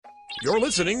You're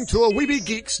listening to a Weeby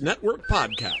Geeks Network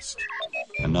podcast.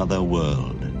 Another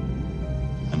world,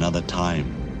 another time,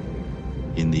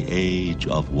 in the age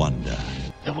of wonder.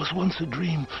 There was once a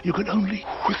dream. You could only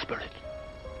whisper it.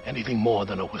 Anything more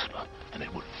than a whisper, and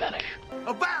it would vanish.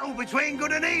 A battle between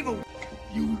good and evil.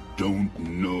 You don't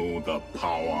know the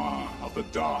power of the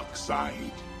dark side.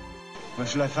 Where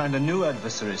shall I find a new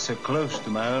adversary so close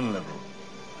to my own level?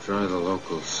 Try the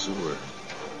local sewer.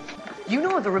 You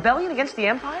know of the rebellion against the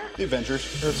Empire? The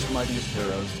Avengers, Earth's mightiest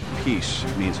heroes. Peace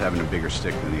means having a bigger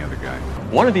stick than the other guy.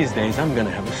 One of these days, I'm gonna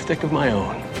have a stick of my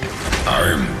own.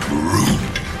 I'm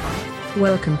Groot.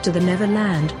 Welcome to the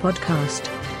Neverland Podcast.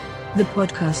 The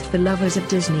podcast for lovers of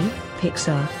Disney,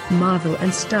 Pixar, Marvel,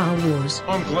 and Star Wars.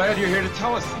 I'm glad you're here to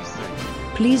tell us these things.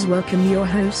 Please welcome your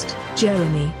host,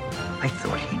 Jeremy. I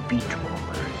thought he'd be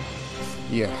taller.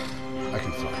 Yeah, I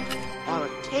can fly. All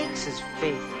it takes is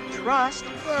faith and trust.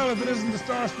 Well, if it isn't the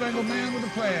Star-Spangled Man with a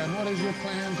plan, what is your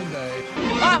plan today?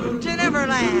 Up to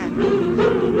Neverland!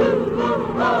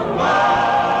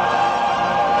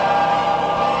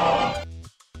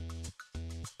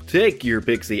 Take your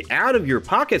pixie out of your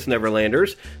pockets,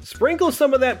 Neverlanders. Sprinkle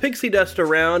some of that pixie dust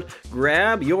around,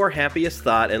 grab your happiest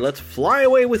thought, and let's fly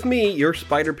away with me, your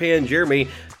Spider-Pan Jeremy,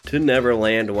 to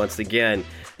Neverland once again.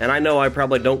 And I know I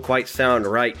probably don't quite sound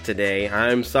right today.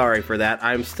 I'm sorry for that.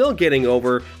 I'm still getting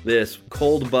over this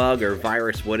cold bug or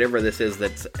virus, whatever this is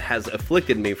that has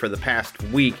afflicted me for the past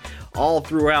week, all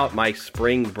throughout my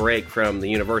spring break from the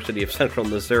University of Central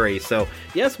Missouri. So,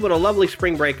 yes, what a lovely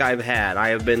spring break I've had. I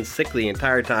have been sick the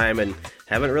entire time and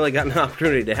haven't really gotten an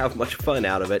opportunity to have much fun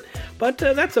out of it. But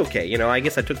that's okay. You know, I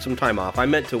guess I took some time off. I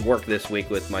meant to work this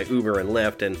week with my Uber and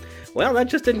Lyft, and, well, that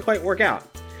just didn't quite work out.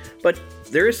 But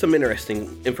there is some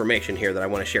interesting information here that I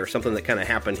want to share, something that kind of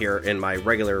happened here in my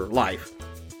regular life.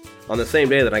 On the same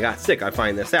day that I got sick, I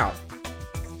find this out.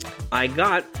 I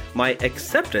got my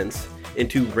acceptance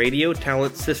into Radio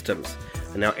Talent Systems.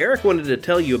 And now, Eric wanted to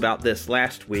tell you about this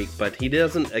last week, but he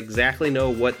doesn't exactly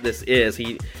know what this is.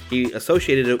 He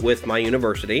associated it with my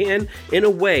university, and in a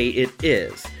way, it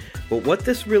is. But what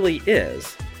this really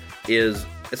is it's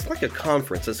like a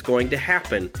conference that's going to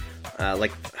happen I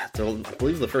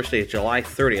believe the first day is July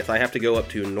 30th. I have to go up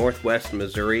to Northwest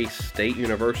Missouri State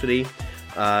University,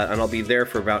 and I'll be there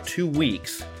for about 2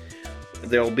 weeks.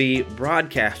 There'll be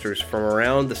broadcasters from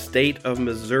around the state of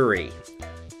Missouri,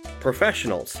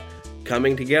 professionals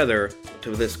coming together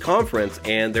to this conference,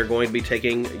 and they're going to be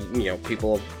taking,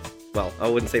 people, well, I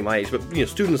wouldn't say my age, but,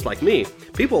 students like me,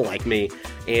 people like me,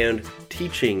 and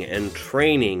teaching and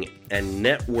training and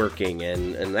networking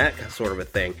and that sort of a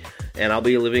thing. And I'll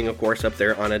be living, of course, up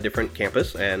there on a different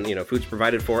campus, and, food's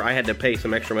provided for. I had to pay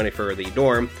some extra money for the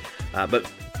dorm,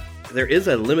 but there is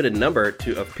a limited number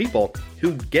of people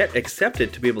who get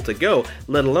accepted to be able to go,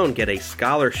 let alone get a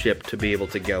scholarship to be able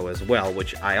to go as well,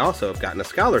 which I also have gotten a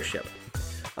scholarship.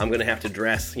 I'm going to have to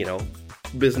dress,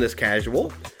 business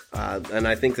casual, and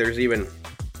I think there's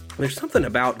something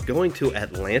about going to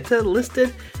Atlanta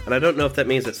listed, and I don't know if that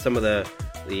means that some of the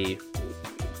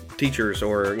teachers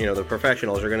or, the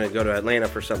professionals are going to go to Atlanta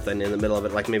for something in the middle of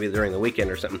it, like maybe during the weekend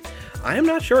or something. I am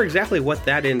not sure exactly what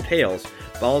that entails,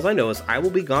 but all I know is I will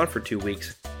be gone for 2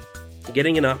 weeks,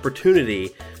 getting an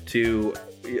opportunity to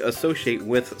associate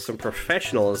with some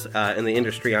professionals in the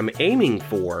industry I'm aiming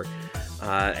for.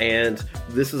 And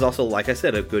this is also, like I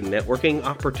said, a good networking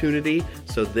opportunity,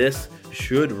 so this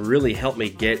should really help me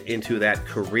get into that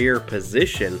career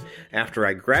position after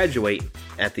I graduate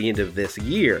at the end of this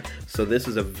year. So this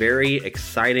is a very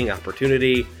exciting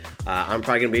opportunity. I'm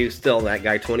probably going to be still that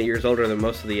guy 20 years older than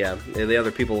most of the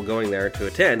other people going there to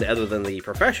attend, other than the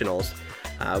professionals.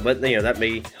 But, that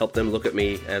may help them look at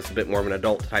me as a bit more of an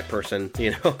adult type person,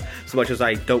 so much as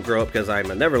I don't grow up because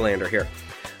I'm a Neverlander here.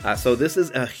 So this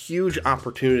is a huge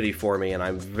opportunity for me, and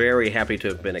I'm very happy to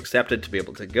have been accepted to be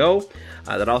able to go.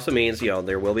 That also means,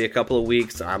 there will be a couple of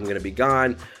weeks I'm going to be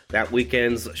gone. That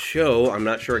weekend's show, I'm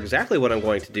not sure exactly what I'm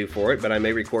going to do for it, but I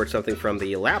may record something from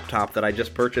the laptop that I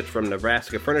just purchased from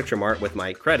Nebraska Furniture Mart with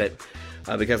my credit,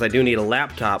 because I do need a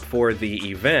laptop for the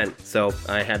event, so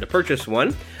I had to purchase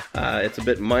one. It's a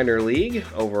bit minor league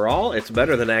overall. It's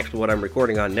better than actually what I'm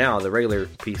recording on now, the regular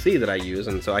PC that I use,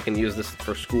 and so I can use this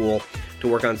for school to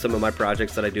work on some of my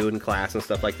projects that I do in class and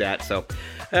stuff like that. So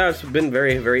it's been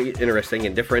very, very interesting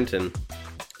and different, and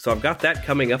so I've got that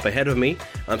coming up ahead of me.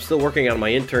 I'm still working on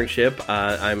my internship.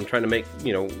 I'm trying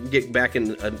to get back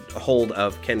in a hold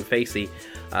of Ken Facey,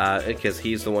 because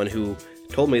he's the one who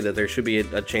told me that there should be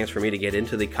a chance for me to get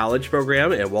into the college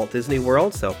program at Walt Disney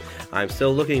World, so I'm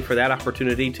still looking for that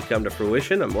opportunity to come to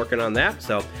fruition. I'm working on that,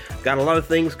 so got a lot of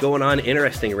things going on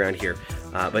interesting around here.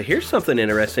 But here's something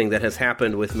interesting that has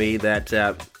happened with me that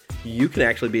you can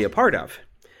actually be a part of.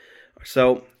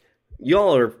 So,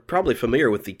 y'all are probably familiar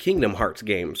with the Kingdom Hearts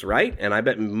games, right? And I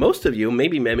bet most of you,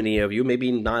 maybe many of you,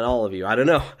 maybe not all of you, I don't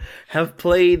know, have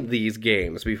played these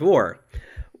games before.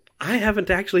 I haven't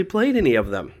actually played any of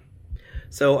them.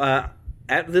 So,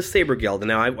 at this Saber Guild, and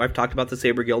now I've talked about the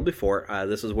Saber Guild before.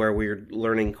 This is where we're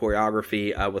learning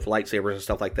choreography with lightsabers and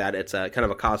stuff like that. It's kind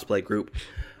of a cosplay group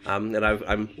that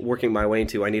I'm working my way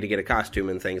into. I need to get a costume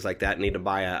and things like that. I need to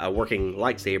buy a working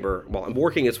lightsaber. Well, I'm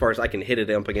working as far as I can hit it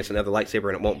up against another lightsaber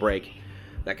and it won't break.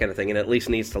 That kind of thing. And it at least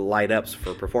needs to light up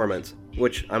for performance,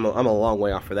 which I'm a long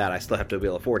way off for that. I still have to be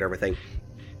able to afford everything.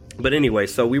 But anyway,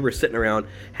 so we were sitting around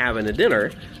having a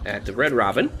dinner at the Red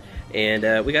Robin.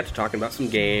 And we got to talking about some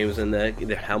games and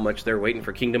how much they're waiting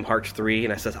for Kingdom Hearts 3.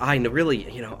 And I says, I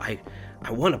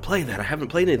want to play that. I haven't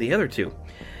played any of the other two.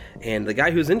 And the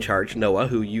guy who's in charge, Noah,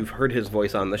 who you've heard his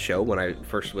voice on the show when I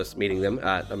first was meeting them,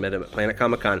 I met him at Planet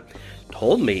Comic-Con,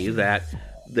 told me that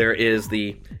there is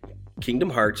the Kingdom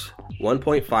Hearts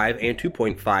 1.5 and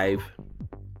 2.5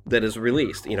 that is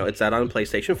released. It's out on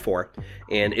PlayStation 4,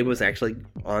 and it was actually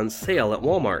on sale at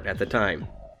Walmart at the time.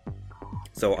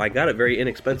 So I got it very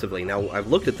inexpensively. Now, I've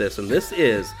looked at this, and this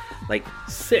is like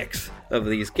 6 of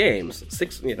these games.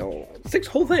 6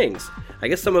 whole things. I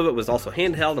guess some of it was also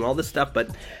handheld and all this stuff, but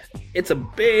it's a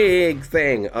big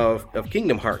thing of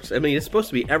Kingdom Hearts. I mean, it's supposed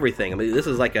to be everything. I mean, this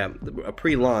is like a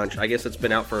pre-launch. I guess it's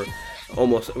been out for a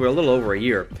little over a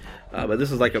year. But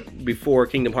this is like before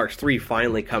Kingdom Hearts 3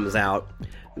 finally comes out.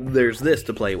 There's this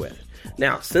to play with.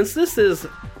 Now, since this is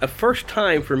a first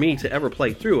time for me to ever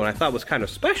play through, and I thought was kind of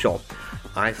special,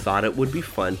 I thought it would be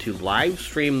fun to live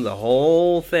stream the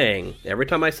whole thing. Every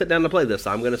time I sit down to play this,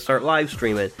 I'm going to start live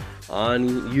streaming on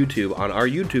YouTube, on our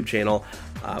YouTube channel.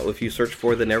 If you search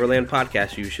for the Neverland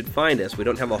Podcast, you should find us. We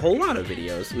don't have a whole lot of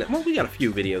videos. Well, we got a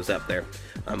few videos up there.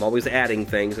 I'm always adding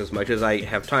things as much as I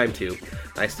have time to.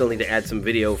 I still need to add some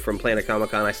video from Planet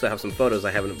Comic-Con. I still have some photos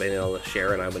I haven't been able to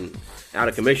share, and I've been out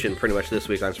of commission pretty much this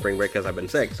week on spring break because I've been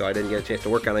sick, so I didn't get a chance to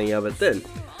work on any of it then.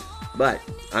 But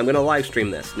I'm going to live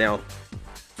stream this. Now,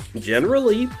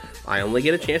 generally, I only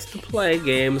get a chance to play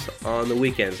games on the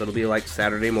weekends. It'll be like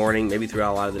Saturday morning, maybe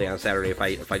throughout a lot of the day on Saturday.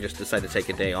 If I just decide to take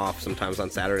a day off, sometimes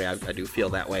on Saturday I do feel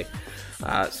that way.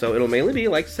 So it'll mainly be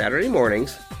like Saturday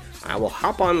mornings. I will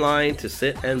hop online to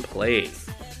sit and play.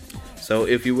 So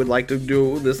if you would like to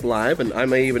do this live, and I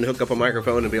may even hook up a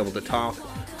microphone and be able to talk,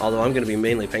 although I'm going to be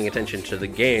mainly paying attention to the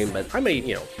game, but I may,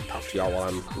 talk to y'all while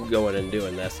I'm going and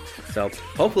doing this. So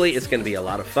hopefully it's going to be a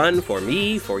lot of fun for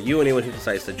me, for you, anyone who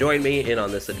decides to join me in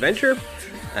on this adventure.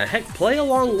 Heck, play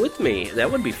along with me.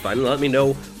 That would be fun. Let me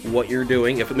know what you're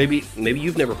doing. If maybe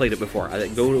you've never played it before,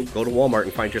 go to Walmart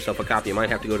and find yourself a copy. You might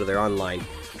have to go to their online,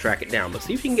 track it down, but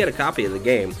see if you can get a copy of the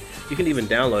game. You can even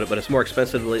download it, but it's more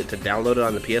expensive to download it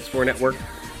on the PS4 network.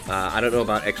 I don't know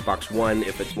about Xbox One,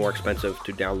 if it's more expensive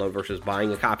to download versus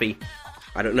buying a copy.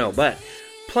 I don't know, but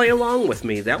play along with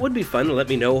me. That would be fun. Let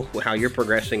me know how you're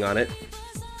progressing on it.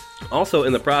 Also,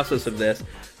 in the process of this,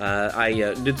 I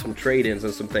did some trade-ins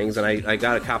and some things, and I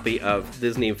got a copy of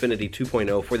Disney Infinity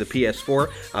 2.0 for the PS4.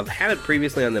 I've had it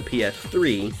previously on the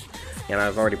PS3, and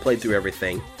I've already played through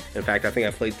everything. In fact, I think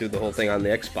I played through the whole thing on the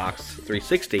Xbox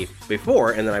 360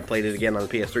 before, and then I played it again on the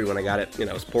PS3 when I got it,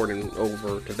 porting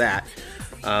over to that.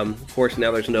 Of course,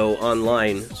 now there's no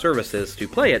online services to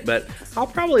play it, but I'll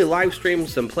probably live stream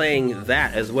some playing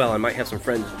that as well. I might have some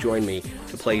friends join me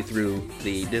to play through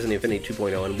the Disney Infinity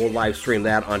 2.0, and we'll live stream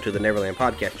that onto the Neverland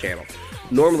Podcast channel.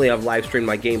 Normally, I've live streamed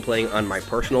my game playing on my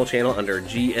personal channel under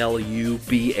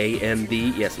GLUBAND.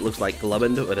 Yes, it looks like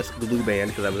Gluband, but it's Glue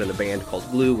Band because I was in a band called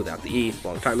Glue without the E a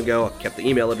long time ago. I kept the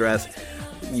email address,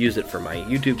 used it for my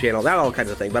YouTube channel, that all kinds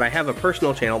of thing. But I have a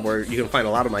personal channel where you can find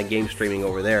a lot of my game streaming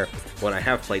over there when I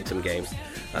have played some games.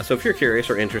 So if you're curious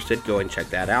or interested, go and check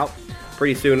that out.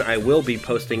 Pretty soon I will be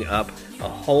posting up a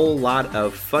whole lot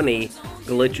of funny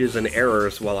glitches and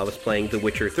errors while I was playing The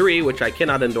Witcher 3, which I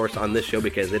cannot endorse on this show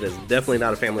because it is definitely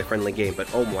not a family-friendly game, but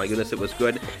oh my goodness, it was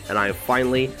good, and I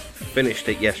finally finished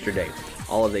it yesterday.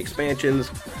 All of the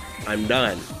expansions, I'm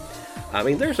done. I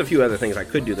mean, there's a few other things I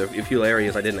could do, a few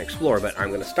areas I didn't explore, but I'm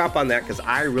going to stop on that because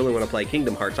I really want to play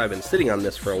Kingdom Hearts. I've been sitting on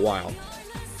this for a while.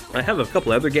 I have a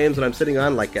couple other games that I'm sitting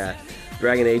on, like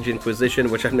Dragon Age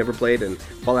Inquisition, which I've never played, and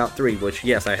Fallout 3, which,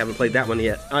 yes, I haven't played that one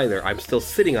yet either. I'm still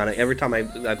sitting on it. Every time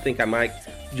I think I might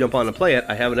jump on and play it,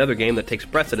 I have another game that takes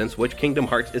precedence, which Kingdom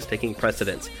Hearts is taking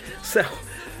precedence. So,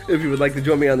 if you would like to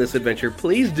join me on this adventure,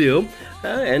 please do,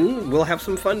 and we'll have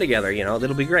some fun together.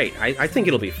 It'll be great. I think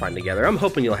it'll be fun together. I'm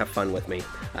hoping you'll have fun with me.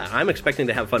 I'm expecting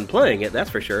to have fun playing it, that's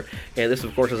for sure. And this,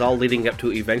 of course, is all leading up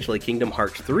to eventually Kingdom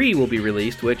Hearts 3 will be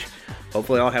released, which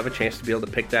hopefully I'll have a chance to be able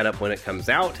to pick that up when it comes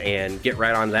out and get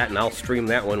right on that, and I'll stream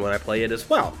that one when I play it as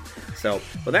well. So,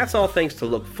 well, that's all things to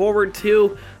look forward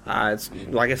to.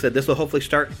 Like I said, this will hopefully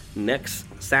start next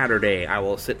Saturday. I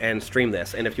will sit and stream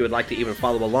this. And if you would like to even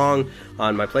follow along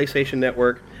on my PlayStation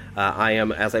Network, I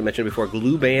am, as I mentioned before,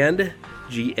 Gluband,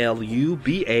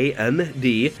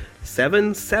 Gluband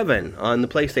 77 on the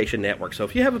PlayStation Network. So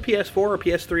if you have a PS4 or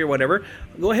PS3 or whatever,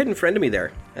 go ahead and friend me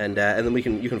there, and then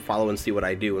you can follow and see what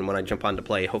I do. And when I jump on to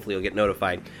play, hopefully you'll get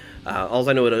notified. All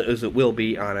I know is it will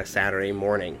be on a Saturday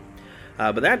morning.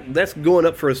 But that's going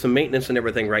up for some maintenance and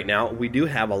everything right now. We do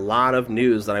have a lot of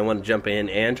news that I want to jump in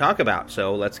and talk about,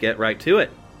 so let's get right to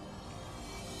it.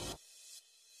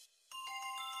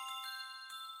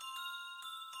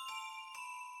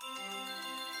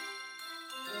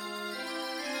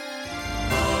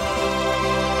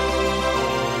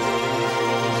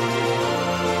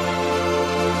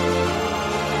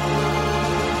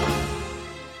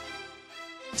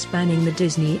 Spanning the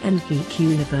Disney and geek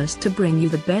universe to bring you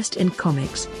the best in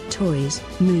comics, toys,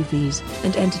 movies,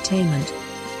 and entertainment.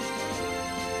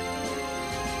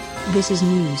 This is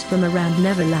news from around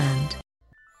Neverland.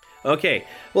 Okay,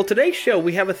 well, today's show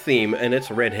we have a theme, and it's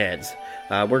redheads.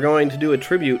 We're going to do a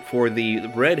tribute for the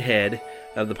redhead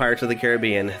of the Pirates of the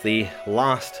Caribbean, the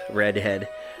lost redhead,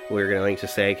 we're going to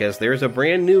say, because there's a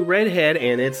brand new redhead,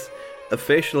 and it's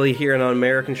officially here on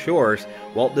American shores.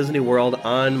 Walt Disney World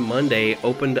on Monday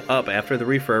opened up after the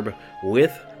refurb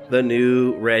with the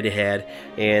new redhead,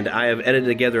 and I have edited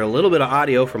together a little bit of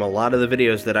audio from a lot of the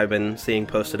videos that I've been seeing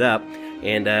posted up,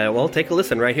 and well, take a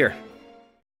listen right here.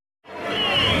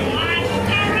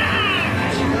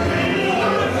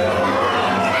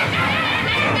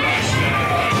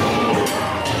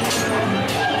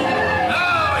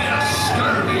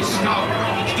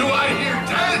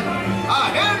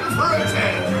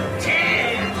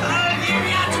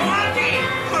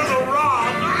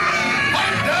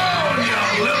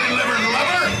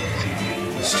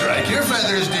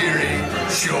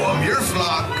 Show 'em your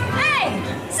flock. Hey,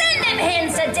 send them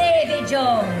hens to Davy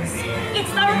Jones. It's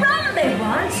the rum they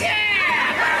want. Yeah,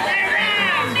 the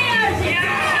rum.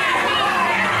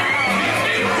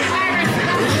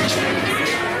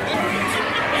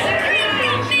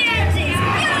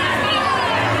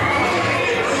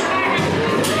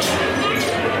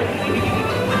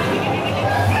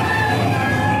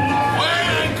 Weigh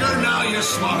anchor now, you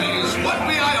swabbies. What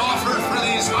may I offer for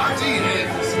these hearty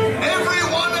hens? Every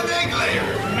one an egg layer.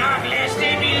 Not less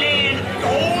than me laying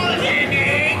golden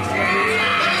eggs.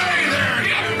 Hey there,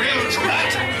 you bilge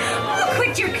rat. Oh,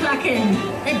 quit your clucking.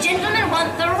 The gentlemen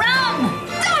want the rum.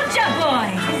 Don't ya, boy?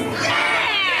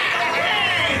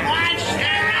 Hey, watch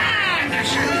the rum.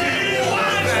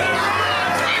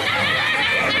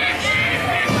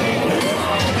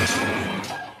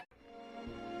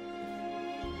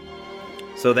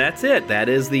 So that's it. That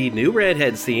is the new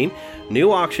redhead scene,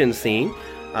 new auction scene.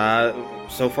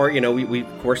 So far, we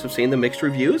of course have seen the mixed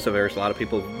reviews, so there's a lot of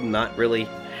people not really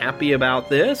happy about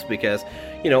this because,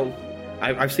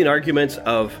 I've seen arguments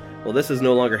of, well, this is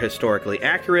no longer historically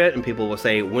accurate, and people will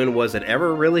say, when was it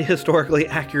ever really historically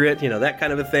accurate? That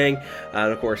kind of a thing.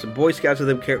 And of course, Boy Scouts of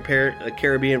the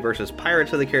Caribbean versus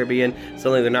Pirates of the Caribbean,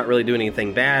 suddenly they're not really doing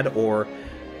anything bad, or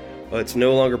it's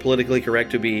no longer politically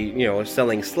correct to be,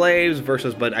 selling slaves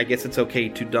versus, but I guess it's okay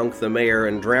to dunk the mayor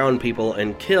and drown people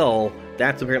and kill.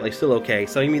 That's apparently still okay.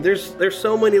 So, there's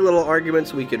so many little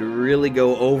arguments we could really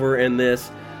go over in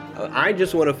this. I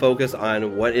just want to focus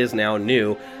on what is now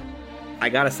new. I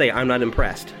gotta say, I'm not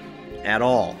impressed at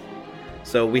all.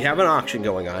 So we have an auction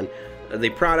going on. The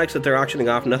products that they're auctioning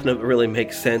off, nothing of it really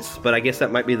makes sense, but I guess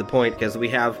that might be the point, because we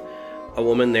have a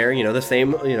woman there, the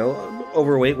same,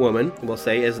 overweight woman, we'll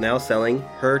say, is now selling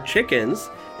her chickens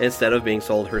instead of being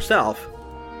sold herself.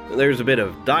 There's a bit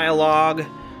of dialogue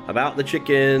about the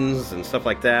chickens and stuff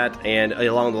like that, and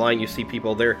along the line you see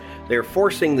people, they're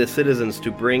forcing the citizens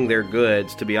to bring their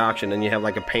goods to be auctioned, and you have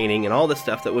like a painting and all this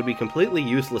stuff that would be completely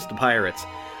useless to pirates.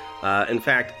 In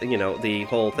fact, the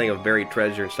whole thing of buried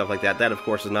treasure and stuff like that of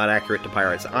course is not accurate to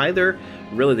pirates either.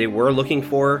 Really, they were looking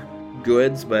for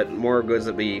goods, but more goods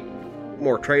that be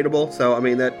more tradable. So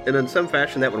that, and in some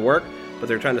fashion that would work, but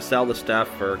they're trying to sell the stuff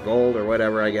for gold or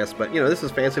whatever, I guess. But this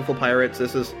is fanciful pirates.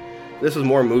 This is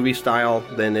more movie style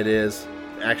than it is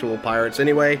actual pirates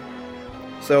anyway.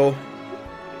 So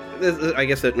I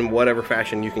guess that in whatever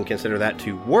fashion you can consider that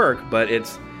to work, but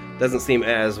it's doesn't seem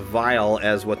as vile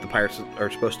as what the pirates are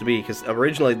supposed to be, because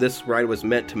originally this ride was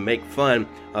meant to make fun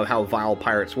of how vile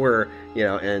pirates were,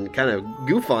 and kind of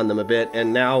goof on them a bit,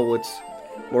 and now it's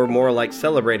more like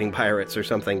celebrating pirates or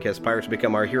something, because pirates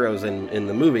become our heroes in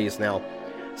the movies now.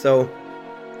 So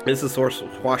this is sort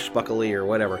of swashbuckly or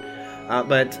whatever.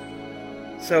 But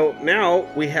so now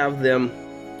we have them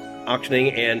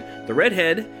auctioning, and the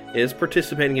redhead is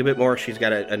participating a bit more. She's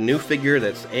got a new figure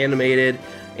that's animated,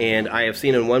 and I have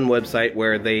seen on one website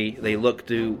where they look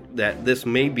to that this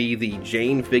may be the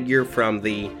Jane figure from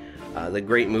the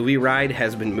Great Movie Ride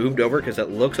has been moved over, because it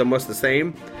looks almost the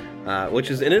same, which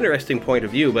is an interesting point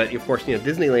of view. But of course,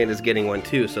 Disneyland is getting one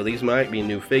too, so these might be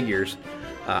new figures.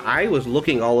 I was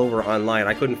looking all over online.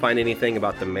 I couldn't find anything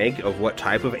about the make of what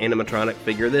type of animatronic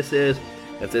figure this is,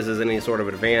 if this is any sort of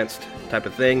advanced type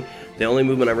of thing. The only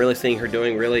movement I'm really seeing her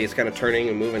doing really is kind of turning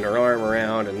and moving her arm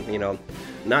around, and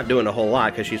not doing a whole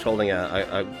lot, because she's holding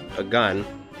a gun.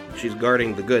 She's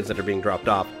guarding the goods that are being dropped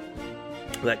off,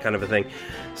 that kind of a thing.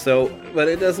 So, but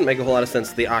it doesn't make a whole lot of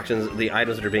sense, the items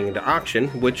that are being into auction,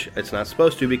 which it's not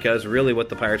supposed to, because really what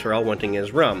the pirates are all wanting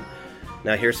is rum.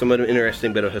 Now here's some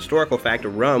interesting bit of historical fact.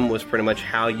 Rum was pretty much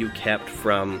how you kept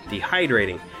from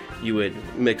dehydrating. You would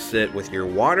mix it with your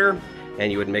water,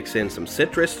 and you would mix in some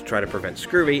citrus to try to prevent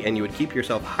scurvy, and you would keep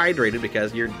yourself hydrated,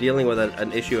 because you're dealing with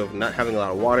an issue of not having a lot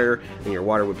of water, and your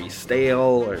water would be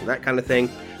stale, or that kind of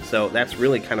thing. So that's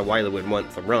really kind of why they would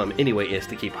want the rum anyway, is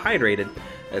to keep hydrated.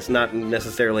 It's not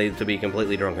necessarily to be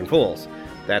completely drunken fools.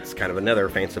 That's kind of another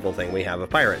fanciful thing we have of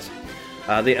pirates.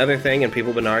 The other thing, and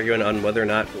people have been arguing on whether or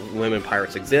not women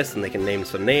pirates exist, and they can name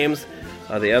some names.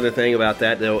 The other thing about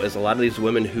that, though, is a lot of these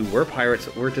women who were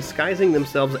pirates were disguising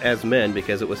themselves as men,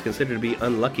 because it was considered to be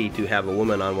unlucky to have a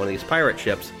woman on one of these pirate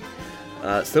ships.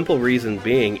 Simple reason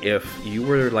being, if you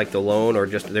were like the lone, or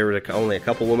just there were only a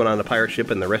couple women on the pirate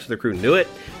ship and the rest of the crew knew it,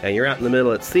 and you're out in the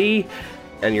middle at sea,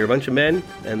 and you're a bunch of men,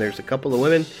 and there's a couple of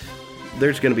women,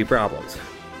 there's going to be problems.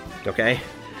 Okay?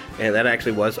 And that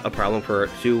actually was a problem for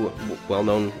two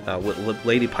well-known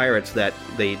lady pirates, that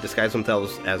they disguised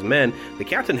themselves as men. The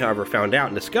captain, however, found out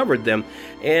and discovered them,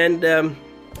 and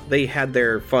they had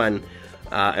their fun.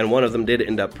 And one of them did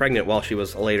end up pregnant while she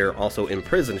was later also in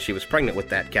prison. She was pregnant with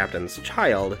that captain's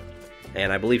child,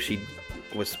 and I believe she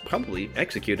was probably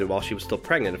executed while she was still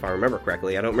pregnant, if I remember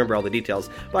correctly. I don't remember all the details,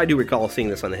 but I do recall seeing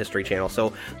this on the History Channel.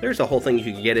 So there's a whole thing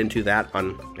you can get into that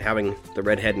on having the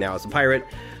redhead now as a pirate.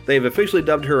 They've officially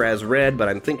dubbed her as Red, but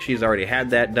I think she's already had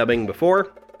that dubbing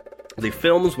before. The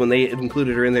films, when they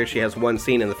included her in there, she has one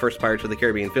scene in the first Pirates of the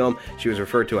Caribbean film. She was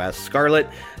referred to as Scarlet.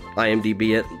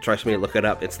 IMDb it. Trust me, look it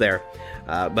up. It's there.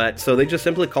 But so they just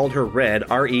simply called her Red,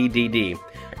 R-E-D-D.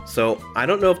 So I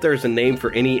don't know if there's a name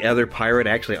for any other pirate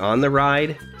actually on the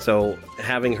ride. So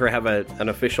having her have an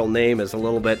official name is a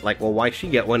little bit like, well, why she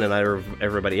get one and not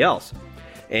everybody else?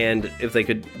 And if they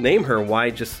could name her, why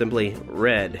just simply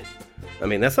Red? I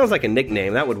mean, that sounds like a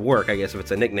nickname. That would work, I guess, if it's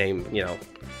a nickname,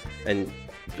 and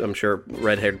I'm sure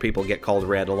red-haired people get called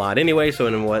Red a lot anyway, so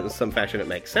in some fashion it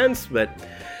makes sense, but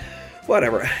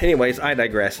whatever. Anyways, I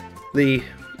digress. The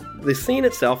scene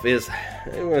itself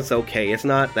it's okay. It's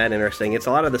not that interesting. It's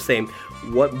a lot of the same.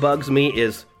 What bugs me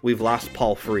is we've lost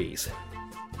Paul Frees.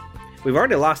 We've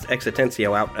already lost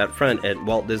Exitensio out front at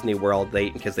Walt Disney World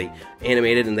because they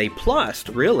animated and they plussed,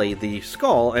 really, the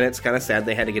skull, and it's kind of sad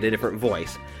they had to get a different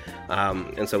voice.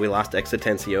 And so we lost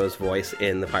Exitensio's voice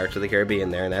in the Pirates of the Caribbean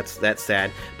there, and that's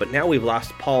sad. But now we've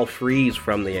lost Paul Frees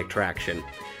from the attraction,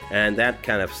 and that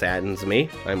kind of saddens me,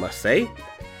 I must say.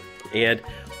 And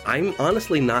I'm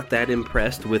honestly not that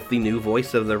impressed with the new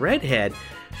voice of the redhead.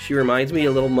 She reminds me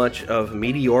a little much of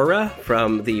Meteora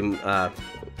from the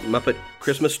Muppet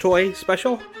Christmas Toy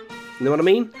special. You know what I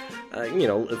mean?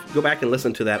 Go back and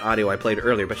listen to that audio I played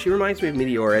earlier, but she reminds me of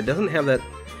Meteora. It doesn't have that,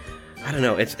 I don't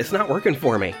know, it's not working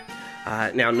for me.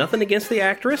 Now, nothing against the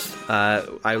actress.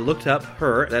 I looked up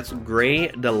her. That's Grey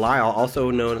DeLisle, also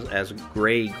known as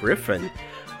Grey Griffin.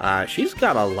 She's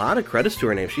got a lot of credits to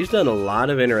her name. She's done a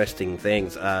lot of interesting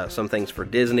things. Some things for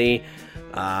Disney.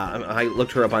 I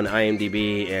looked her up on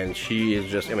IMDb, and she is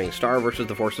just, Star vs.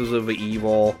 the Forces of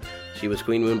Evil. She was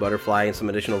Queen Moon Butterfly and some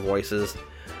additional voices.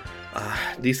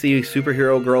 DC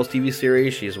Superhero Girls TV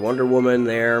series. She's Wonder Woman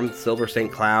there. Silver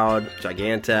St. Cloud.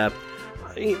 Giganta.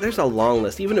 There's a long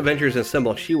list. Even Avengers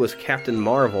Assemble, she was Captain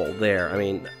Marvel there.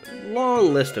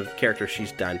 Long list of characters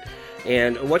she's done.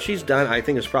 And what she's done, I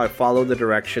think, is probably follow the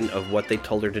direction of what they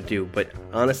told her to do. But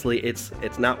honestly, it's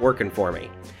not working for me.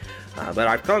 But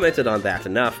I've commented on that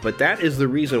enough. But that is the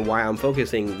reason why I'm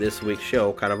focusing this week's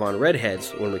show kind of on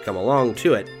redheads when we come along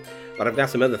to it. But I've got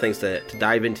some other things to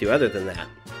dive into other than that.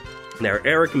 Now,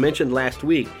 Eric mentioned last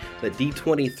week that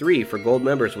D23 for Gold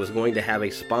members was going to have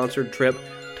a sponsored trip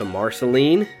to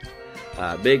Marceline.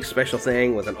 Big special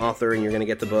thing with an author, and you're going to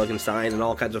get the book and sign and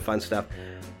all kinds of fun stuff.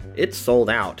 It's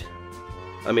sold out.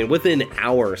 I mean, within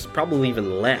hours, probably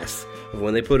even less, of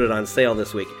when they put it on sale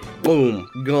this week. Boom,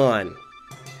 gone.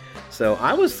 So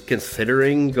I was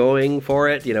considering going for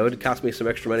it. You know, it cost me some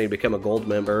extra money to become a Gold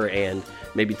member and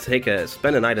maybe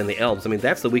spend a night in the Elves. I mean,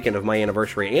 that's the weekend of my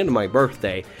anniversary and my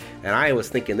birthday, and I was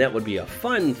thinking that would be a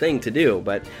fun thing to do,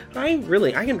 but I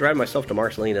can drive myself to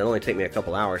Marceline. It'll only take me a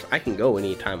couple hours. I can go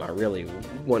anytime I really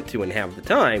want to and have the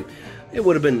time. It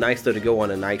would have been nice, though, to go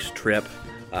on a nice trip.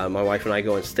 My wife and I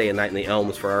go and stay a night in the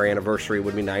Elms for our anniversary.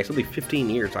 Would be nice. It'll be 15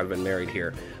 years I've been married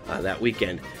here that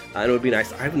weekend. And it would be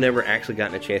nice. I've never actually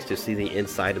gotten a chance to see the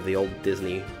inside of the old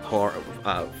Disney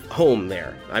home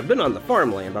there. I've been on the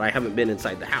farmland, but I haven't been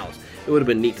inside the house. It would have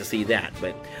been neat to see that,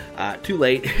 but too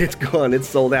late. It's gone. It's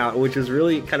sold out, which is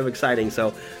really kind of exciting.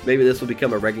 So maybe this will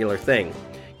become a regular thing.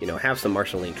 You know, have some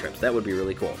Marceline trips. That would be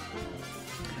really cool.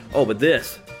 Oh, but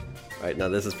this. All right, now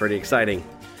this is pretty exciting.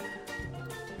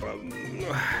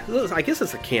 I guess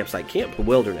it's a campsite, Camp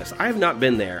Wilderness. I have not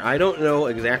been there. I don't know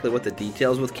exactly what the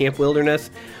details with Camp Wilderness,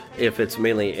 if it's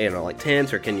mainly, like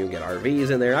tents, or can you get RVs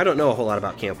in there. I don't know a whole lot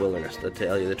about Camp Wilderness, to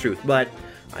tell you the truth, but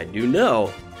I do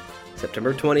know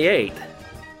September 28th,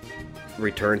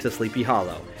 Return to Sleepy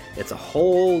Hollow. It's a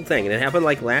whole thing, and it happened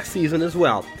like last season as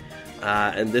well.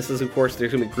 And this is, of course,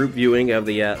 there's going to be group viewing of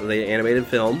the animated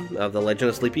film of The Legend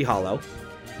of Sleepy Hollow,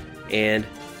 and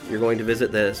you're going to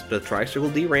visit the Tri-Circle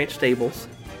D Ranch stables,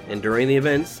 and during the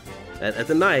events, at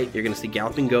the night, you're going to see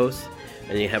galloping ghosts,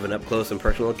 and you have an up-close and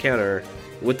personal encounter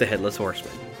with the Headless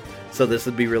Horseman. So this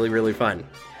would be really, really fun.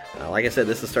 Like I said,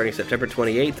 this is starting September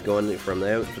 28th, going from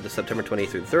there for the September 28th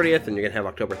through the 30th, and you're going to have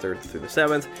October 3rd through the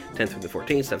 7th, 10th through the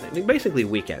 14th, 17th, basically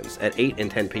weekends at 8 and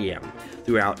 10 p.m.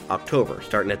 throughout October,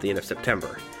 starting at the end of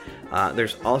September.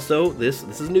 There's also, this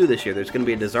is new this year, there's going to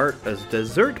be a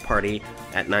dessert party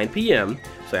at 9 p.m.,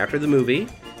 so after the movie,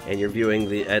 and you're viewing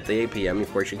at the 8 p.m.,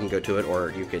 of course you can go to it,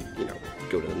 or you could,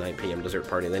 go to the 9 p.m. dessert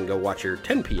party and then go watch your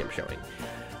 10 p.m. showing.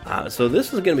 So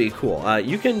this is going to be cool.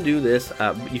 You can do this,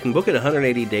 you can book it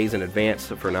 180 days in advance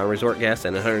for non-resort guests,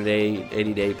 and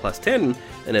 180 day plus 10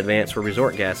 in advance for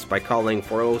resort guests by calling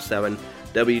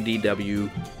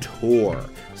 407-WDW-TOUR.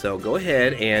 So go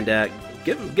ahead and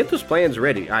get those plans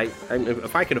ready.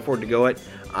 If I could afford to go it,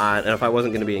 and if I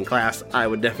wasn't going to be in class, I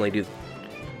would definitely do that.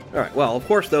 All right, well, of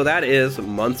course, though, that is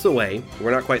months away.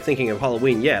 We're not quite thinking of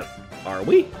Halloween yet, are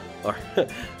we? Or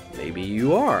maybe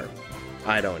you are.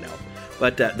 I don't know.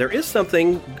 But there is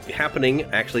something happening,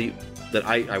 actually, that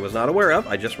I was not aware of.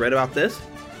 I just read about this.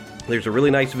 There's a really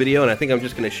nice video, and I think I'm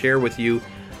just going to share with you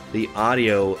the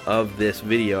audio of this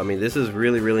video. I mean, this is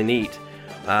really, really neat.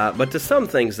 But to sum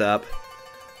things up,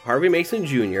 Harvey Mason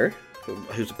Jr.,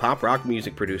 who's a pop rock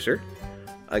music producer,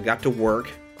 got to work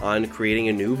on creating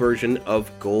a new version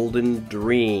of Golden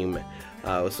Dream.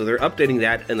 So they're updating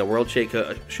that in the World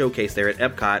Showcase there at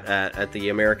Epcot at the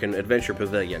American Adventure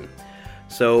Pavilion.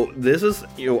 So this is,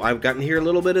 I've gotten to hear a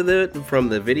little bit of it from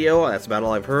the video. That's about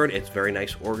all I've heard. It's very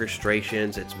nice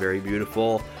orchestrations. It's very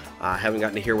beautiful. I haven't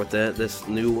gotten to hear what this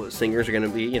new singers are going to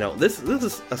be. This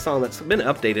is a song that's been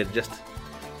updated just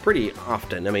pretty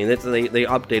often. I mean, they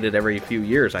update it every few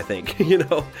years, I think.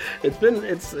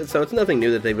 It's nothing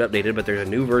new that they've updated, but there's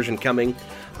a new version coming.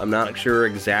 I'm not sure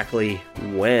exactly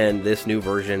when this new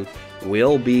version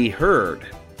will be heard,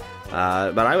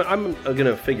 but I'm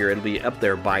gonna figure it'll be up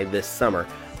there by this summer.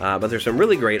 But there's some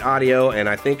really great audio, and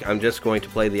I think I'm just going to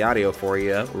play the audio for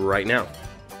you right now.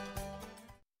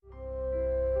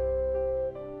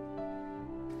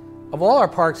 Of all our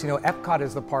parks, Epcot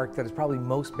is the park that is probably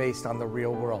most based on the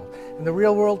real world. And the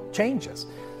real world changes.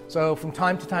 So from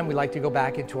time to time, we like to go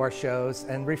back into our shows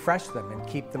and refresh them and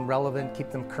keep them relevant,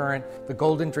 keep them current. The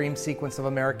Golden Dream sequence of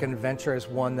American Adventure is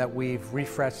one that we've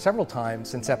refreshed several times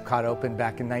since Epcot opened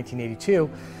back in 1982.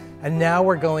 And now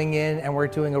we're going in and we're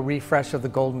doing a refresh of the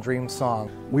Golden Dream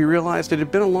song. We realized it had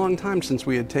been a long time since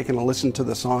we had taken a listen to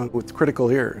the song with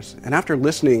critical ears. And after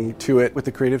listening to it with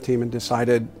the creative team and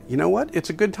decided, you know what,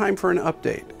 it's a good time for an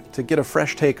update, to get a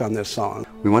fresh take on this song.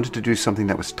 We wanted to do something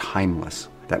that was timeless,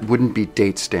 that wouldn't be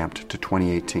date stamped to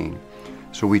 2018.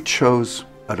 So we chose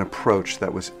an approach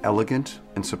that was elegant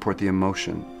and support the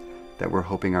emotion that we're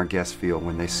hoping our guests feel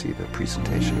when they see the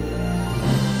presentation.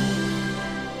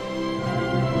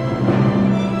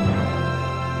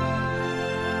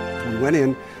 We went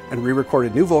in and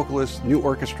re-recorded new vocalists, new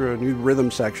orchestra, new rhythm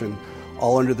section,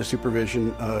 all under the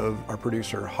supervision of our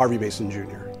producer, Harvey Mason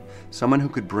Jr. Someone who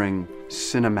could bring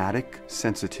cinematic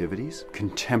sensitivities,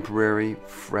 contemporary,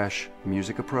 fresh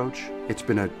music approach. It's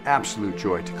been an absolute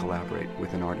joy to collaborate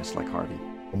with an artist like Harvey.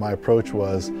 My approach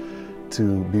was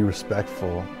to be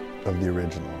respectful of the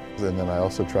original. And then I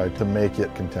also tried to make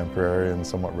it contemporary and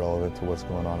somewhat relevant to what's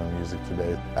going on in music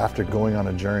today. After going on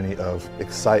a journey of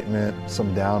excitement,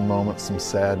 some down moments, some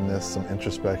sadness, some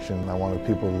introspection, I wanted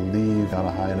people to leave on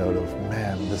a high note of,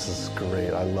 man, this is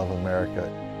great, I love America.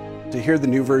 To hear the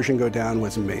new version go down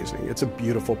was amazing. It's a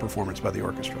beautiful performance by the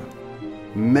orchestra.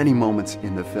 Many moments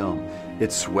in the film,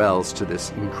 it swells to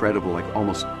this incredible, like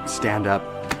almost stand-up,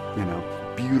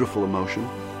 beautiful emotion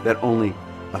that only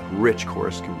a rich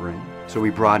chorus can bring. So we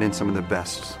brought in some of the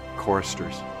best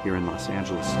choristers here in Los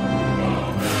Angeles.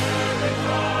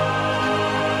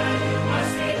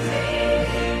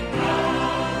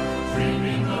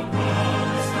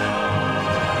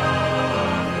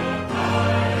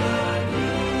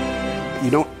 You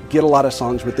don't get a lot of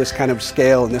songs with this kind of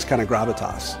scale and this kind of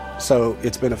gravitas. So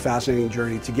it's been a fascinating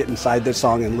journey to get inside this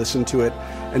song and listen to it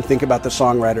and think about the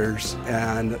songwriters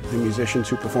and the musicians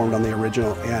who performed on the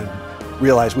original and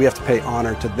realize we have to pay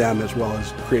honor to them as well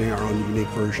as creating our own unique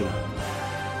version.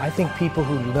 I think people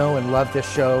who know and love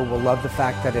this show will love the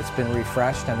fact that it's been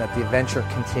refreshed and that the adventure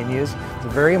continues. It's a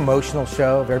very emotional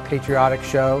show, a very patriotic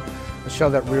show, a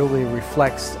show that really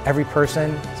reflects every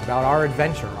person. It's about our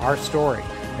adventure, our story,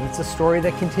 and it's a story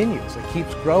that continues, it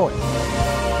keeps growing.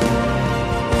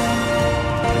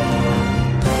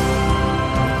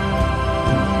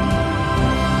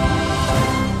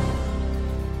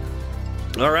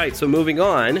 All right, so moving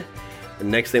on, the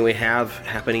next thing we have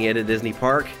happening at a Disney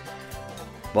park,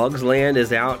 Bugs Land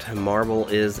is out, Marvel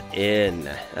is in.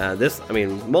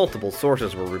 Multiple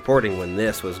sources were reporting when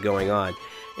this was going on,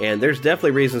 and there's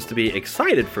definitely reasons to be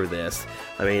excited for this.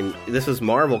 This is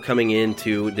Marvel coming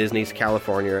into Disney's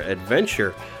California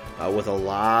Adventure with a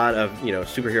lot of,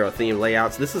 superhero-themed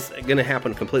layouts. This is going to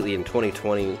happen completely in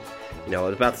 2020.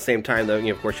 At about the same time, though,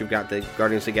 of course, you've got the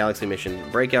Guardians of the Galaxy Mission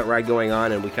Breakout ride going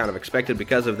on, and we kind of expected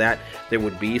because of that there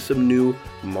would be some new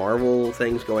Marvel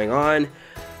things going on.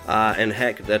 And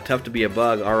heck, the Tough to Be a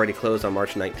Bug already closed on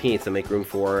March 19th to make room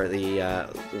for the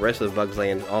rest of Bugs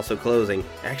Land also closing,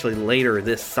 actually later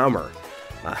this summer.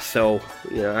 I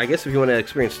guess if you want to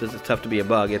experience this, it's Tough to Be a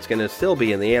Bug, it's going to still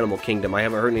be in the Animal Kingdom. I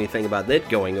haven't heard anything about that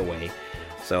going away.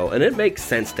 And it makes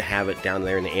sense to have it down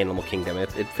there in the Animal Kingdom.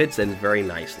 It fits in very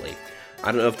nicely. I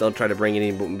don't know if they'll try to bring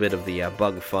any bit of the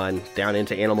bug fun down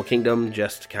into Animal Kingdom,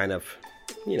 just kind of,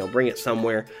 bring it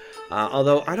somewhere.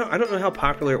 Although I don't know how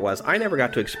popular it was. I never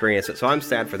got to experience it, so I'm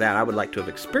sad for that. I would like to have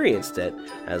experienced it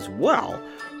as well,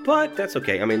 but that's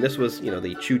okay. This was,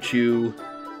 the Choo Choo,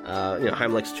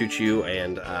 Heimlich's Choo Choo,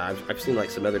 and I've seen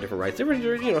like some other different rides. They were,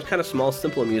 kind of small,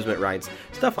 simple amusement rides,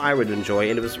 stuff I would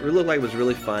enjoy, and it looked like it was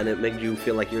really fun. It made you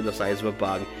feel like you're the size of a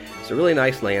bug. It's a really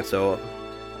nice land, so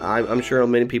I'm sure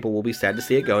many people will be sad to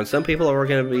see it go, and some people are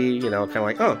going to be, kind of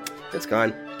like, oh, it's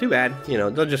gone, too bad,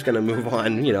 they're just going to move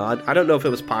on. I don't know if it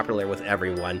was popular with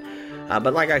everyone,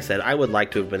 but like I said, I would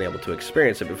like to have been able to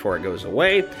experience it before it goes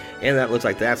away, and that looks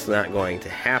like that's not going to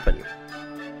happen.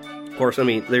 Of course,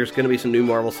 there's going to be some new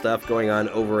Marvel stuff going on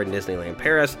over in Disneyland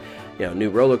Paris,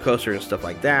 new roller coasters and stuff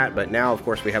like that, but now, of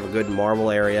course, we have a good Marvel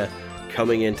area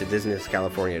coming into Disney's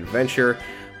California Adventure.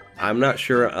 I'm not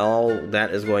sure all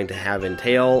that is going to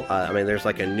entail. There's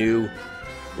like a new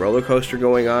roller coaster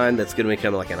going on that's going to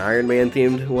become like an Iron Man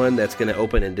themed one that's going to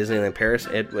open in Disneyland Paris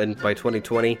by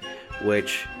 2020,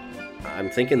 which I'm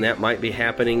thinking that might be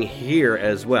happening here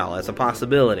as well as a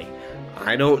possibility.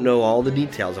 I don't know all the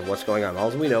details of what's going on. All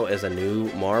we know is a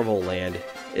new Marvel land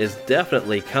is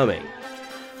definitely coming.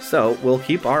 So we'll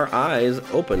keep our eyes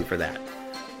open for that.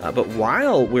 But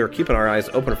while we're keeping our eyes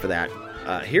open for that,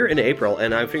 here in April,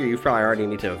 and I figure you probably already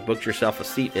need to have booked yourself a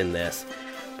seat in this,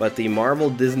 but the Marvel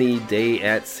Disney Day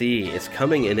at Sea is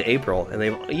coming in April, and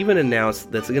they've even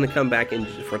announced that's going to come back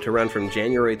to run from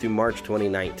January through March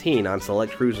 2019 on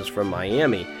select cruises from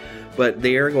Miami. But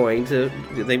they are going to,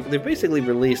 they've basically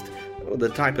released the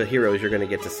type of heroes you're going to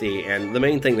get to see, and the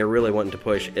main thing they're really wanting to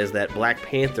push is that Black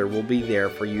Panther will be there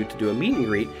for you to do a meet and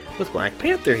greet with Black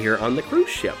Panther here on the cruise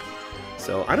ship.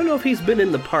 So I don't know if he's been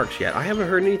in the parks yet. I haven't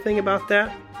heard anything about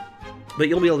that. But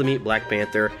you'll be able to meet Black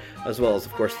Panther, as well as,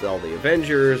 of course, all the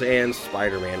Avengers, and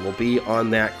Spider-Man will be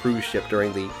on that cruise ship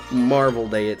during the Marvel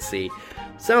Day at Sea.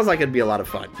 Sounds like it'd be a lot of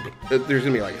fun. There's going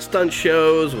to be like stunt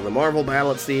shows with the Marvel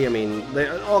Battle at Sea.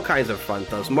 All kinds of fun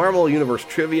stuff. Marvel Universe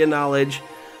trivia knowledge.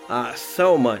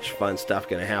 So much fun stuff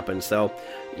going to happen. So,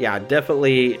 yeah,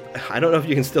 definitely. I don't know if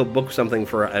you can still book something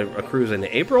for a cruise in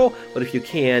April, but if you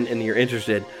can and you're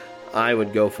interested, I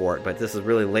would go for it, but this is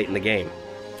really late in the game.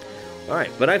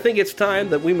 Alright, but I think it's time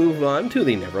that we move on to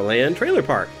the Neverland Trailer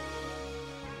Park.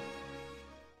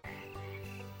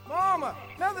 Mama,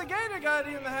 another gator got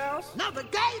in the house. Another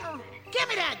gator? Give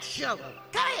me that sugar.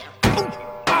 Come here.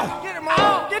 Get him,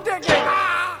 Mama. Get that gator.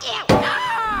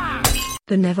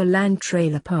 The Neverland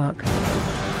Trailer Park.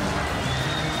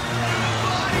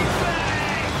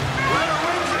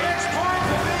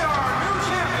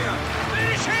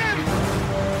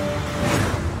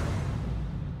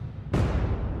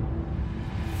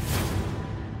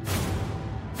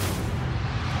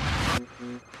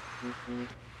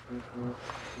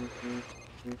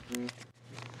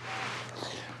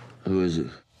 Who is it?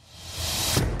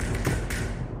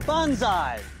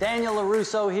 Banzai! Daniel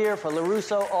LaRusso here for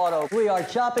LaRusso Auto. We are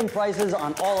chopping prices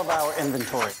on all of our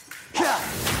inventory.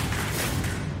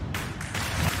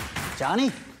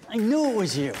 Johnny? I knew it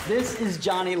was you. This is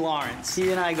Johnny Lawrence.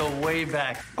 He and I go way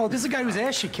back. Oh, this is the guy whose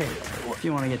ass you kicked. If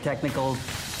you want to get technical,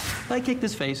 I kicked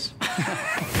his face.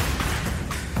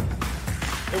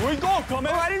 Hey, where you going,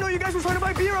 Coleman? Oh, I didn't know you guys were trying to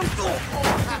buy beer.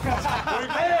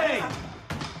 Hey!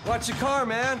 Watch your car,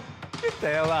 man. Get the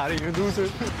hell out of here, loser.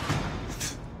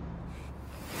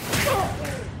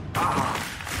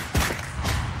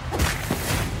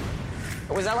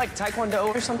 Was that like Taekwondo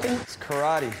or something? It's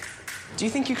karate. Do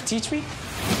you think you could teach me?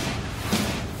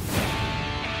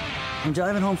 I'm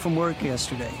driving home from work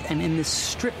yesterday, and in this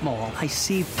strip mall, I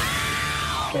see...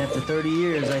 After 30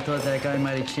 years, I thought that guy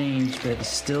might have changed, but he's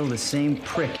still the same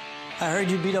prick. I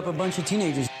heard you beat up a bunch of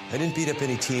teenagers. I didn't beat up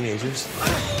any teenagers.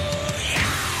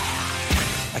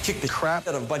 I kicked the crap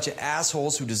out of a bunch of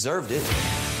assholes who deserved it.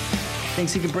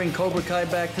 Thinks he could bring Cobra Kai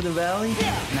back to the Valley?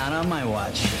 Yeah. Not on my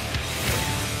watch.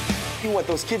 You want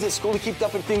those kids at school to keep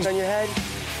dumping things on your head?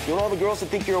 You want all the girls to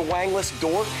think you're a wangless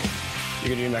dork?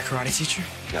 You're gonna be my karate teacher?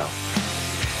 No.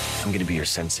 I'm gonna be your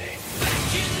sensei.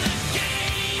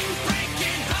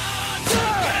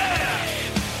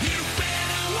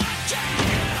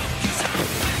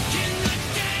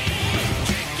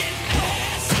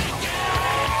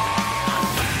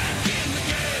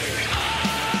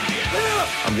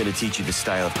 I'm gonna teach you the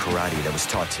style of karate that was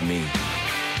taught to me.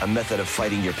 A method of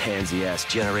fighting your pansy-ass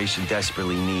generation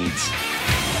desperately needs.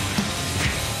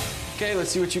 Okay, let's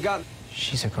see what you got.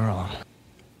 She's a girl.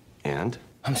 And?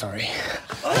 I'm sorry.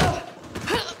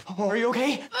 Are you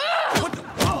okay? What the?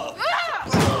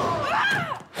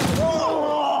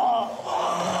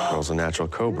 Girl's a natural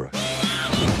cobra.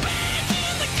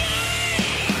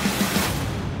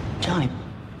 Johnny,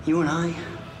 you and I,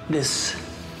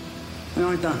 we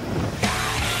aren't done.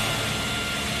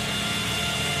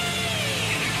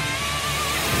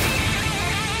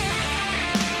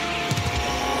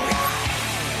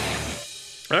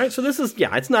 All right, so this is,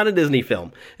 it's not a Disney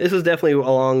film. This is definitely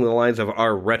along the lines of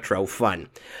our retro fun.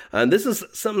 This is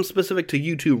something specific to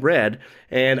YouTube Red,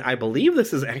 and I believe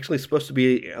this is actually supposed to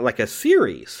be like a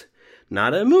series.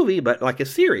 Not a movie, but like a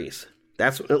series.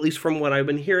 That's at least from what I've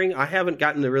been hearing. I haven't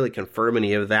gotten to really confirm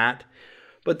any of that.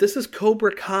 But this is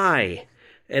Cobra Kai,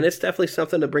 and it's definitely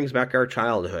something that brings back our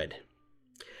childhood.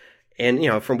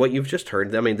 And, from what you've just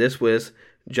heard, this was...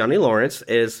 Johnny Lawrence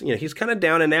is, he's kind of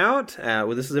down and out.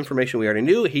 This is information we already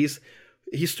knew. He's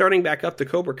starting back up the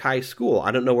Cobra Kai school. I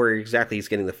don't know where exactly he's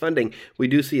getting the funding. We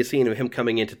do see a scene of him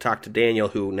coming in to talk to Daniel,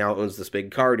 who now owns this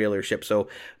big car dealership. So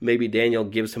maybe Daniel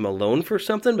gives him a loan for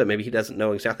something, but maybe he doesn't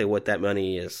know exactly what that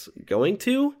money is going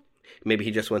to. Maybe he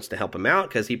just wants to help him out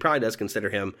because he probably does consider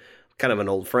him kind of an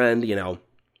old friend,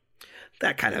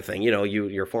 that kind of thing.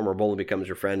 Your former bully becomes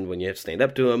your friend when you stand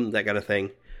up to him, that kind of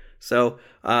thing. So,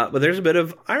 but there's a bit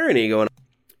of irony going on.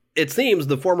 It seems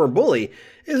the former bully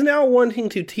is now wanting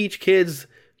to teach kids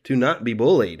to not be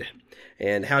bullied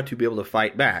and how to be able to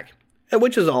fight back,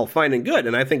 which is all fine and good.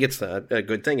 And I think it's a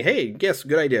good thing. Hey, yes,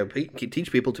 good idea.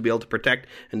 Teach people to be able to protect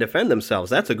and defend themselves.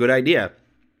 That's a good idea.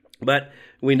 But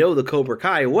we know the Cobra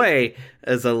Kai way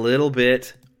is a little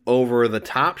bit over the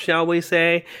top, shall we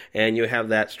say. And you have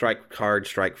that strike hard,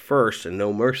 strike first, and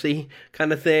no mercy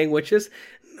kind of thing, which is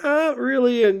not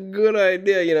really a good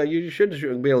idea. You should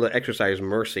be able to exercise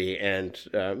mercy, and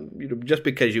just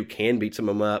because you can beat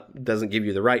someone up doesn't give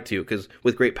you the right to, because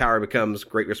with great power becomes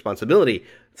great responsibility.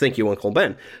 Thank you, Uncle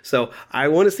Ben. So I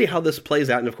want to see how this plays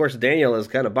out, and of course Daniel is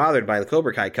kind of bothered by the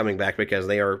Cobra Kai coming back because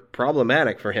they are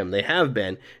problematic for him. They have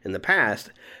been in the past,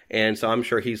 and so I'm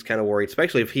sure he's kind of worried,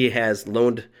 especially if he has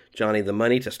loaned Johnny the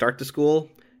money to start the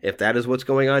school. If that is what's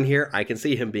going on here, I can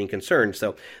see him being concerned.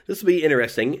 So this will be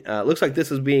interesting. Looks like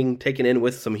this is being taken in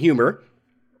with some humor.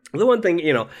 The one thing,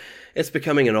 it's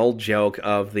becoming an old joke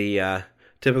of the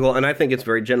typical, and I think it's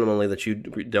very gentlemanly that you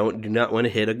do not want to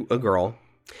hit a girl.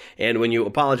 And when you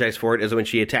apologize for it is when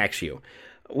she attacks you.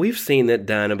 We've seen it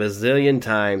done a bazillion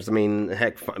times. I mean,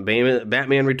 heck,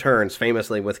 Batman Returns,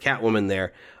 famously, with Catwoman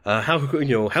there. How could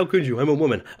you? I'm a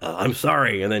woman. I'm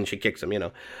sorry. And then she kicks him,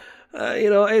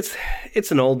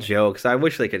 It's an old joke, so I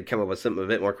wish they could come up with something a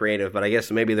bit more creative, but I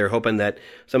guess maybe they're hoping that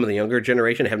some of the younger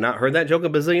generation have not heard that joke a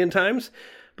bazillion times.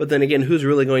 But then again, who's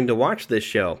really going to watch this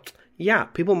show? Yeah,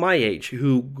 people my age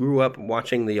who grew up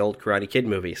watching the old Karate Kid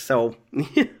movies. So,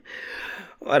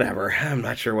 whatever. I'm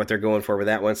not sure what they're going for with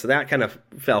that one, so that kind of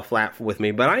fell flat with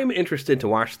me. But I am interested to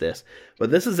watch this.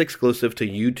 But this is exclusive to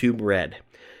YouTube Red.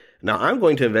 Now, I'm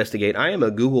going to investigate. I am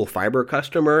a Google Fiber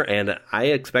customer, and I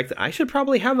expect that I should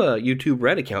probably have a YouTube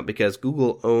Red account because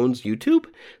Google owns YouTube.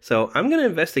 So I'm going to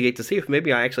investigate to see if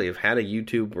maybe I actually have had a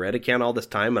YouTube Red account all this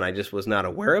time and I just was not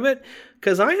aware of it,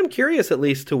 because I am curious at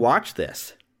least to watch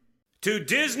this. To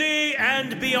Disney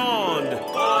and beyond.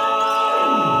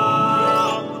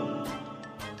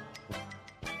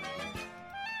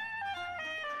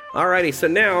 Alrighty, so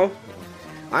now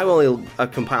I've only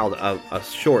compiled a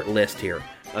short list here.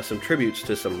 Some tributes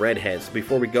to some redheads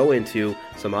before we go into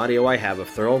some audio I have of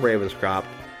Thurl Ravenscroft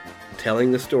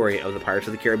telling the story of the Pirates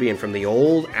of the Caribbean from the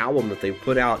old album that they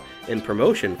put out in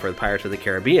promotion for the Pirates of the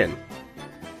Caribbean.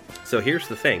 So here's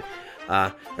the thing.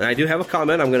 And I do have a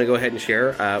comment I'm going to go ahead and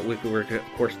share. We're, of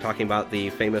course, talking about the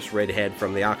famous redhead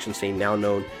from the auction scene, now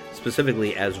known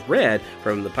specifically as Red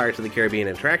from the Pirates of the Caribbean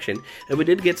attraction. And we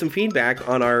did get some feedback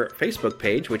on our Facebook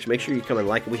page, which make sure you come and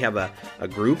like it. We have a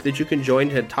group that you can join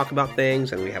to talk about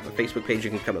things, and we have a Facebook page you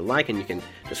can come and like, and you can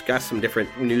discuss some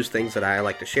different news things that I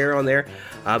like to share on there.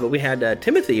 But we had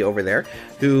Timothy over there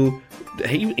who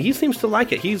he seems to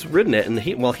like it. He's ridden it, and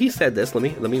he said this. Let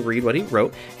me read what he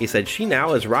wrote. He said, "She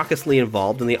now is raucously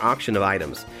involved in the auction of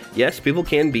items. Yes, people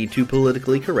can be too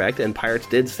politically correct, and pirates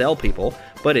did sell people,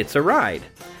 but it's a ride.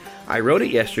 I wrote it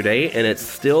yesterday, and it's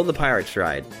still the Pirates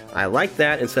ride. I like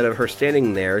that instead of her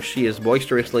standing there, she is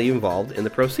boisterously involved in the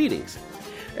proceedings."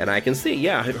 And I can see,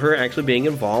 her actually being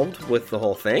involved with the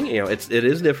whole thing. It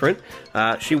is different.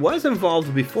 She was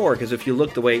involved before, because if you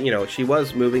look the way, she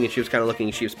was moving and she was kind of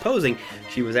looking, she was posing.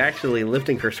 She was actually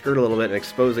lifting her skirt a little bit and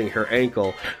exposing her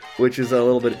ankle, which is a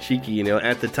little bit cheeky.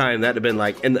 At the time, that'd have been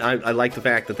like, and I like the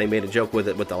fact that they made a joke with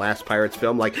it with the last Pirates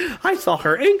film, like, I saw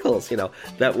her ankles.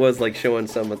 That was like showing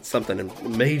something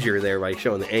major there by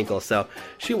showing the ankle. So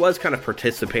she was kind of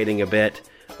participating a bit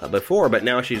before, but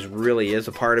now she's really is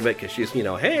a part of it because she's,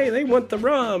 hey, they want the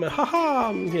rum, and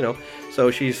ha-ha, so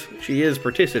she is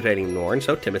participating more, and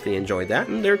so Timothy enjoyed that,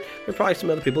 and there are probably some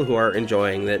other people who are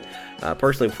enjoying that.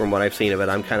 Personally, from what I've seen of it,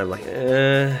 I'm kind of like,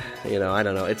 I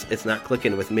don't know, it's not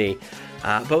clicking with me.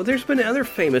 But there's been other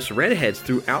famous redheads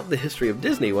throughout the history of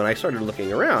Disney when I started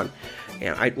looking around.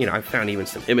 And I found even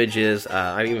some images.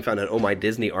 I even found an Oh My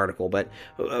Disney article. But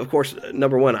of course,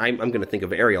 number one, I'm going to think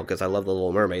of Ariel because I love the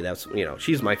Little Mermaid. That's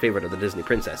she's my favorite of the Disney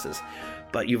princesses.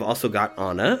 But you've also got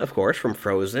Anna, of course, from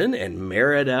Frozen, and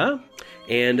Merida,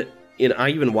 and I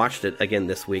even watched it again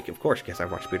this week, of course, because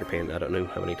I've watched Peter Pan I don't know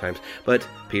how many times. But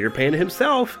Peter Pan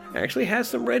himself actually has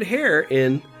some red hair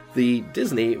in the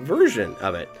Disney version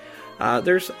of it.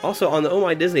 There's also on the Oh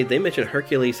My Disney, they mentioned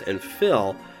Hercules and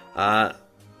Phil. Of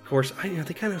course,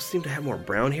 they kind of seem to have more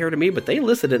brown hair to me, but they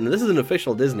listed it, and this is an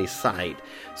official Disney site,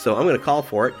 so I'm going to call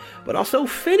for it. But also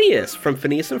Phineas from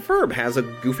Phineas and Ferb has a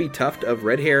goofy tuft of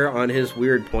red hair on his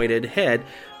weird pointed head,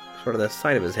 sort of the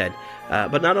side of his head.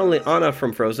 But not only Anna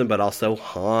from Frozen, but also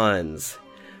Hans.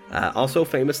 Also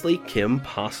famously, Kim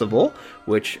Possible,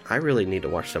 which I really need to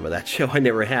watch some of that show. I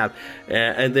never have.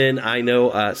 And then I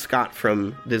know Scott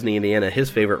from Disney Indiana, his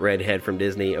favorite redhead from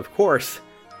Disney, of course,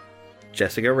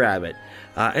 Jessica Rabbit.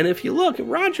 And if you look,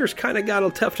 Roger's kind of got a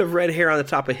tuft of red hair on the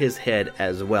top of his head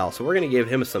as well, so we're going to give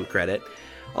him some credit.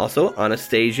 Also,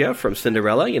 Anastasia from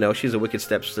Cinderella, she's a wicked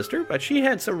stepsister, but she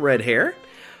had some red hair.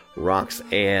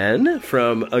 Roxanne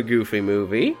from A Goofy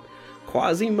Movie.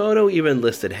 Quasimodo, even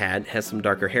listed, has some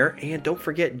darker hair. And don't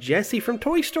forget Jessie from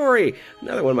Toy Story,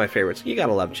 another one of my favorites. You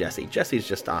gotta love Jessie. Jessie's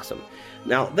just awesome.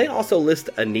 Now, they also list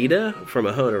Anita from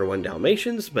 101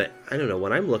 Dalmatians, but I don't know,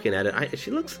 when I'm looking at it,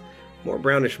 she looks more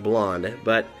brownish blonde,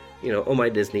 but, Oh My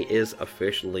Disney is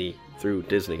officially through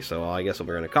Disney, so I guess what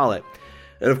we're going to call it.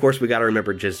 And, of course, we got to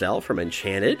remember Giselle from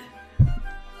Enchanted,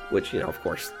 which, of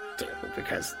course,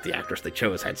 because the actress they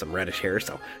chose had some reddish hair,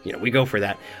 so, we go for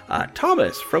that.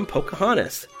 Thomas from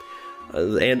Pocahontas,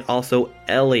 and also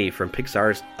Ellie from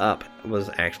Pixar's Up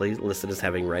was actually listed as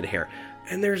having red hair.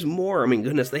 And there's more. I mean,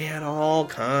 goodness, they had all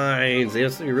kinds.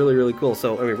 It's really, really cool.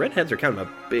 So, redheads are kind of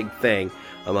a big thing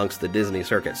amongst the Disney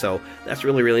circuit, so that's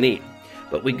really, really neat.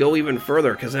 But we go even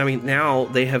further, because, now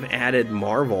they have added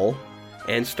Marvel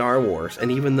and Star Wars,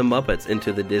 and even the Muppets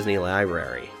into the Disney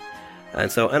library.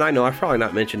 And I know I've probably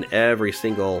not mentioned every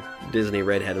single Disney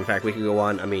redhead. In fact, we could go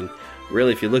on. I mean,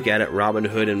 really, if you look at it, Robin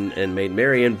Hood and Maid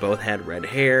Marian both had red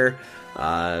hair.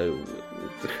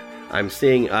 I'm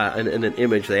seeing in an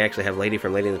image, they actually have Lady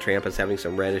from Lady and the Tramp as having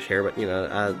some reddish hair, but,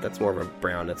 that's more of a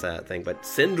brown, that's a thing. But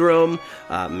Syndrome,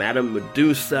 Madame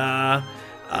Medusa,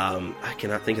 I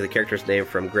cannot think of the character's name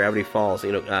from Gravity Falls.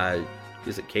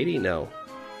 Is it Katie? No.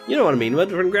 You know what I mean, but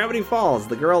from Gravity Falls,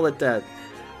 the girl that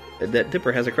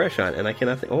Dipper has a crush on, and I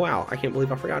cannot think, oh wow, I can't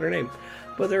believe I forgot her name.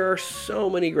 But there are so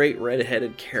many great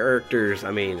red-headed characters.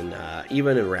 I mean,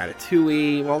 even in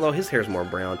Ratatouille, although his hair's more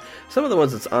brown. Some of the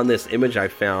ones that's on this image I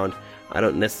found, I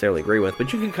don't necessarily agree with,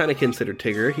 but you can kind of consider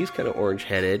Tigger. He's kind of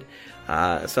orange-headed.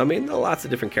 So, I mean, lots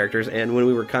of different characters. And when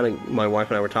we were my wife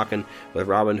and I were talking with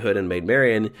Robin Hood and Maid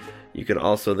Marian, you can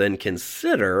also then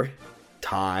consider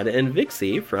Todd and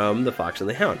Vixie from The Fox and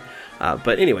the Hound.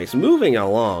 But anyways, moving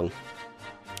along,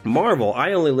 Marvel,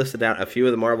 I only listed out a few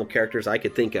of the Marvel characters I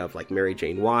could think of, like Mary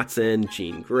Jane Watson,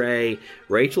 Jean Grey,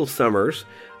 Rachel Summers.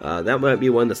 That might be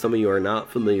one that some of you are not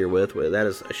familiar with.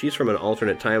 She's from an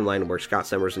alternate timeline where Scott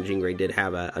Summers and Jean Grey did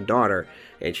have a daughter,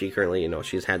 and she currently,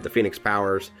 she's had the Phoenix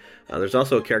powers. There's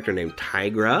also a character named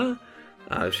Tigra.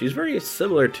 She's very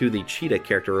similar to the Cheetah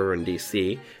character over in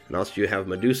DC. And also you have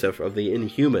Medusa of the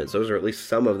Inhumans. Those are at least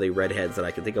some of the redheads that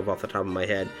I can think of off the top of my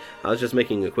head. I was just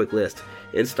making a quick list.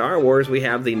 In Star Wars, we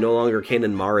have the no longer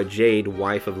canon Mara Jade,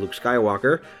 wife of Luke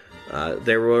Skywalker.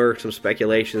 There were some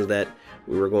speculations that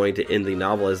we were going to, in the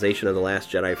novelization of The Last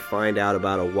Jedi, find out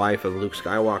about a wife of Luke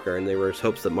Skywalker, and there was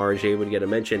hopes that Mara Jade would get a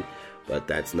mention, but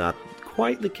that's not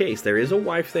quite the case. There is a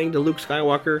wife thing to Luke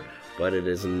Skywalker, but it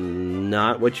is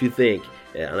not what you think.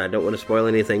 And I don't want to spoil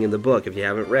anything in the book if you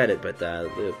haven't read it, but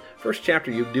the first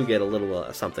chapter you do get a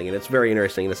little something, and it's very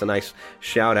interesting, and it's a nice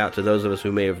shout out to those of us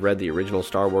who may have read the original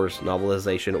Star Wars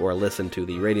novelization or listened to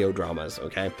the radio dramas,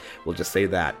 okay? We'll just say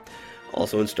that.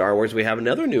 Also in Star Wars, we have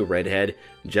another new redhead,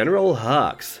 General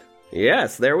Hux.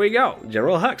 Yes, there we go,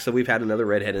 General Hux. So we've had another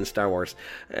redhead in Star Wars,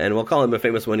 and we'll call him a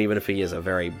famous one even if he is a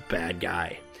very bad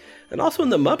guy. And also in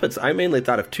the Muppets, I mainly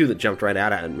thought of two that jumped right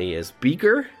out at me as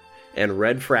Beaker and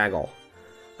Red Fraggle.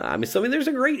 There's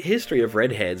a great history of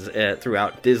redheads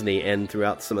throughout Disney and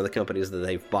throughout some of the companies that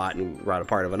they've bought and brought a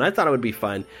part of. And I thought it would be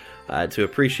fun to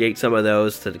appreciate some of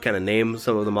those, to kind of name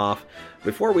some of them off,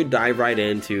 before we dive right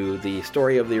into the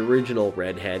story of the original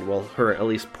redhead, well, her at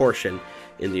least portion,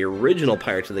 in the original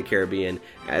Pirates of the Caribbean,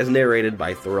 as narrated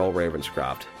by Thurl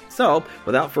Ravenscroft. So,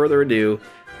 without further ado,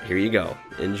 here you go.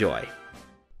 Enjoy.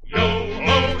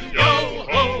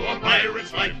 Yo-ho, a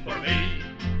pirate's life for me.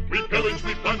 We pillage,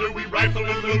 we plunder, we rifle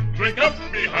and loot. Drink up,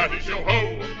 me hearties,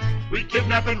 yo-ho. We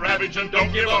kidnap and ravage and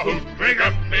don't give a hoot. Drink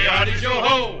up, me hearties,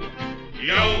 yo-ho.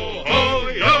 Yo-ho,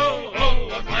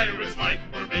 yo-ho, a pirate's life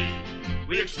for me.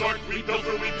 We extort, we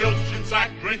pilfer, we filch and sack.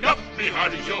 Drink up, me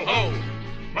hearties, yo-ho.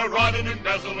 Maraud and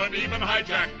embezzle and even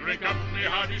hijack. Drink up, me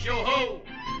hearties, yo-ho.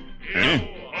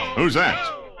 Who's that?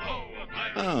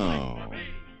 Oh,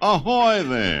 ahoy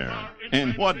there.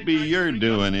 And what be yer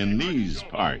doing in these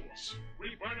parts?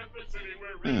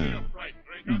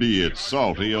 Be it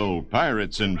salty old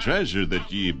pirates and treasure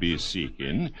that ye be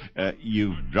seeking,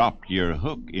 you've dropped your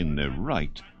hook in the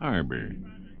right harbor.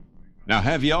 Now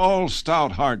have ye all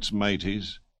stout hearts,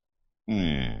 mateys?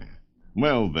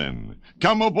 Well then,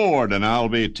 come aboard and I'll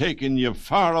be taking you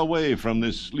far away from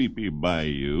this sleepy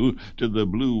bayou to the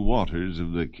blue waters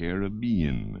of the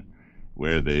Caribbean,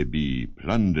 where they be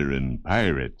plunder and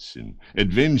pirates and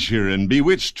adventure and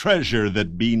bewitched treasure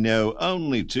that be known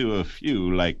only to a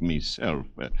few like meself,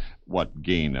 what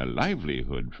gain a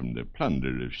livelihood from the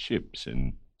plunder of ships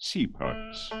and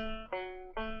seaports.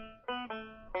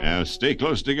 Now stay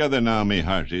close together now, me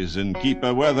hearties, and keep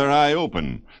a weather eye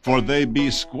open, for they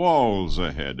be squalls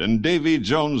ahead, and Davy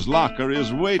Jones' locker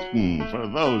is waiting for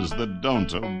those that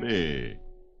don't obey.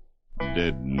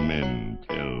 Dead men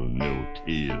tell no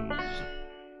tales.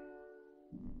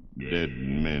 Dead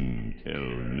men tell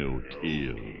no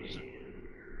tales.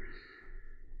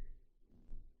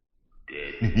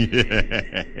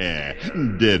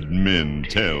 Dead men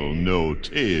tell no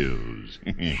tales.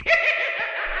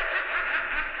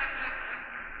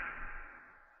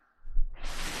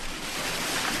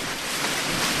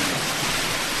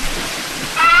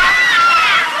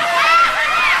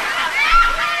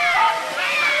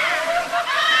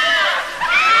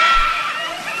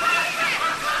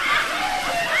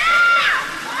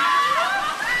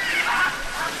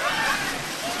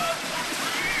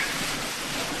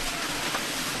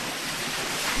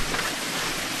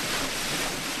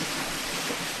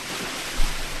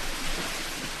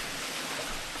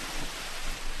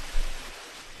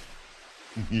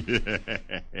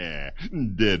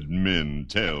 Dead men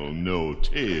tell no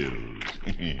tales.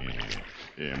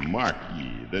 Mark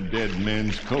ye the dead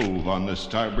man's cove on the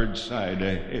starboard side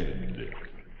ahead.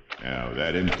 Now,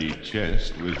 that empty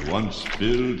chest was once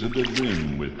filled to the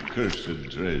brim with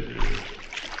cursed treasure.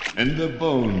 And the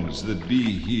bones that be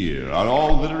here are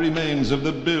all that remains of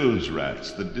the bilge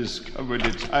rats that discovered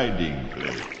its hiding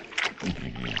place.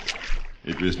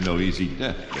 It was no easy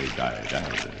death they died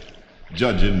either,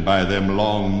 judging by them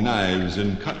long knives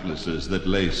and cutlasses that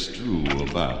lay strew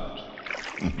about.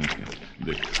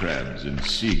 The crabs and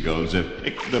seagulls have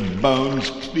picked the bones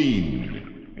clean.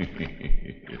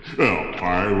 A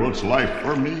pirate's life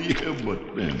for me,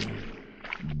 but then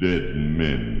dead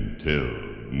men tell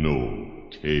no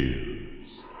tales.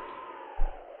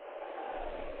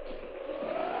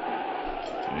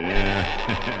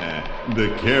 Yeah, the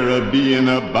Caribbean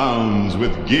abounds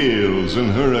with gales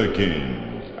and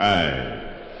hurricanes. Aye,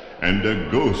 and a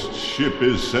ghost ship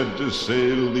is said to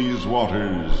sail these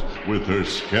waters with her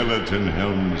skeleton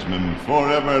helmsman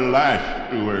forever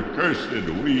lashed to her cursed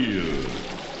wheel.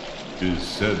 'Tis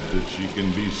said that she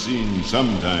can be seen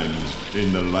sometimes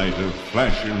in the light of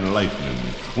flashing lightning,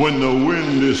 when the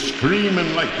wind is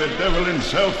screaming like the devil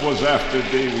himself was after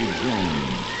Davy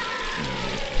Jones.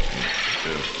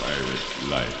 A pirate's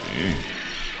life, eh?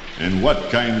 And what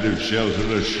kind of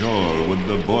shelter ashore would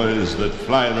the boys that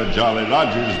fly the Jolly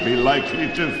Rogers be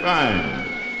likely to find?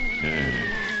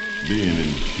 Being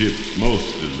in ships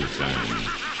most of the time,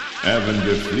 having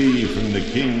to flee from the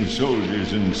king's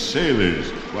soldiers and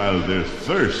sailors while their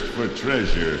thirst for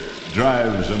treasure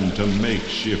drives them to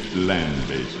makeshift land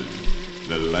bases,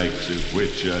 the likes of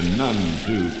which are none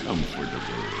too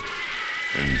comfortable.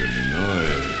 And the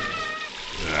noise.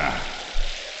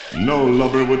 No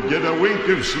lubber would get a wink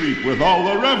of sleep with all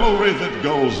the revelry that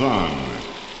goes on.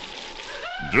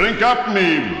 Drink up,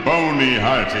 me bony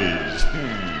hearties.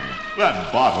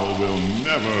 That bottle will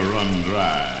never run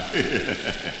dry.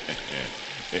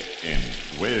 And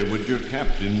where would your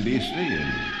captain be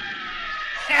staying?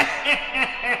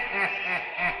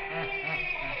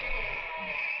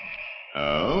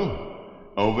 Oh?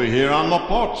 Over here on the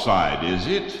port side, is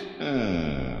it?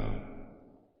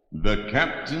 The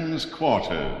captain's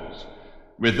quarters,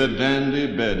 with a dandy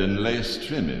bed and lace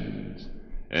trimmings.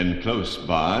 And close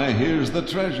by, here's the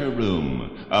treasure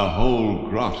room, a whole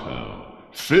grotto,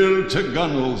 filled to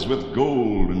gunnels with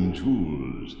gold and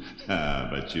jewels.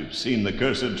 But you've seen the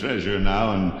cursed treasure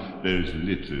now, and there's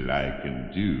little I can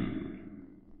do.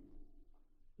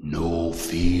 No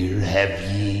fear have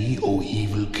ye, O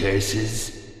evil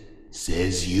curses,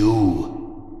 says you.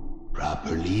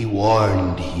 Properly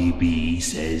warned he be,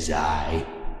 says I.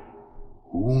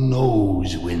 Who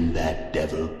knows when that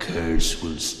devil curse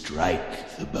will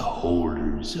strike the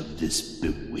beholders of this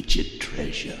bewitched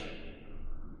treasure?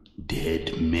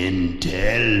 Dead men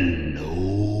tell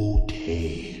no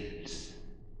tales.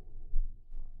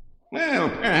 Well,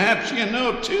 perhaps you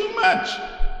know too much.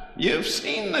 You've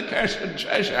seen the cursed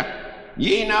treasure.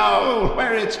 Ye know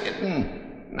where it's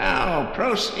hidden. Now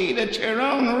proceed at your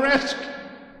own risk.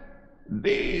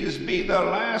 These be the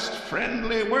last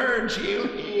friendly words you'll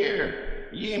hear.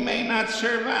 Ye may not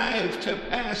survive to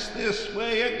pass this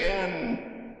way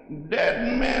again.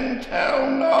 Dead men tell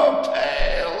no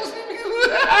tales.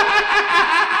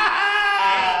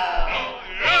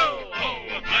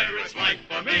 A pirate's life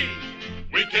for me.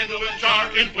 We kindle and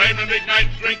char, inflame and ignite.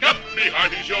 Drink up, me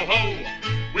hearties, yo-ho.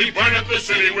 We burn up the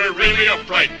city, we're really a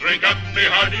fright. Drink up, me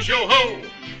hearties, yo-ho.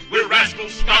 We're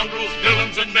rascals, scoundrels,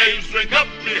 villains, and knaves. Drink up,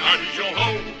 me hearties,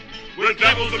 yo-ho. We're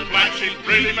devils and black sheep,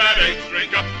 really mad eggs.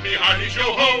 Drink up, me hearties,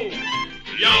 yo-ho.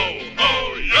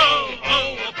 Yo-ho,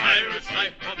 yo-ho, a pirate's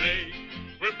life for me.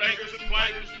 We're beggars and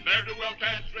flaggers, ne'er-do-well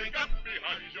cats. Drink up, me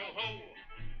hearties, yo-ho.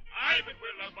 Aye, but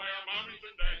we're loved by our mommies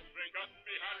and dads. Drink up,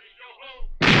 me hearties, yo-ho.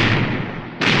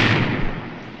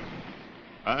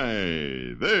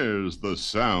 Aye, there's the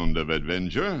sound of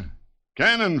adventure.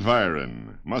 Cannon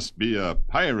firing. Must be a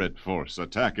pirate force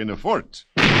attacking a fort.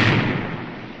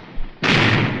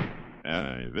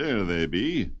 Aye, there they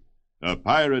be. A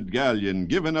pirate galleon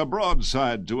giving a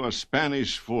broadside to a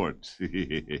Spanish fort.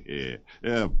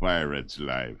 A pirate's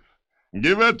life.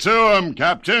 Give it to 'em,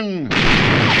 Captain.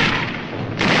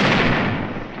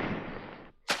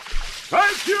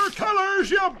 Strike your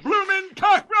colors, you bloomin'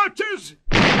 cockroaches!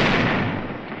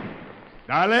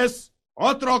 Dales,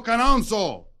 otro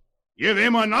canonzo. Give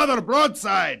him another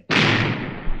broadside.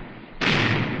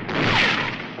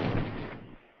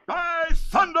 By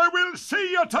thunder, we'll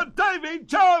see you to Davy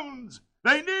Jones!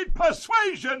 They need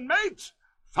persuasion, mates!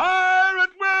 Fire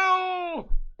at will!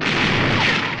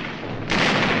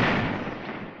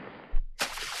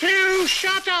 2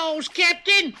 shot holes,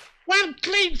 Captain. One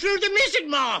clean through the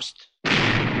mizzenmast.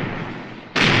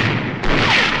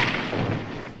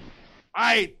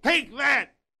 I take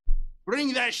that.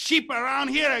 Bring that ship around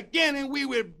here again and we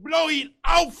will blow it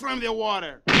out from the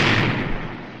water.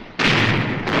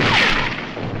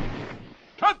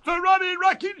 Cut the ruddy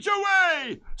wreckage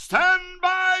away! Stand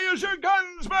by as your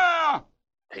guns bear!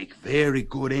 Take very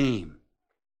good aim.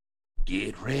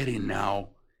 Get ready now.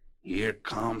 Here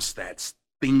comes that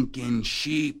stinking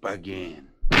sheep again.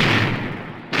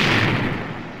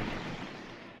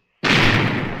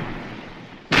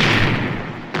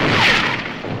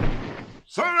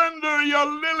 Surrender, you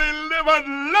lily-livered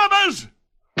lubbers!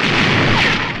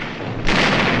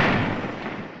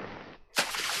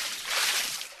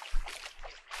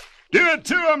 Give it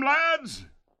to 'em, lads!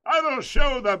 I will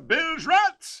show the bilge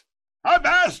rats!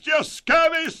 Avast, you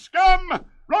scurvy scum!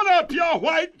 Run up your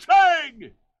white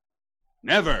flag!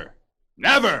 Never,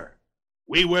 never!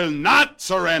 We will not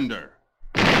surrender!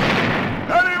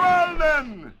 Very well,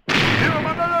 then! Give 'em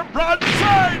another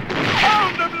broadside!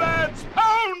 Pound 'em, lads!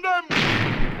 Pound 'em!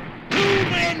 2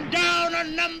 men down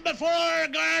on number 4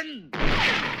 gun!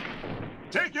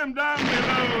 Take him down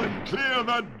below and clear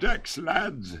the decks,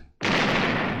 lads!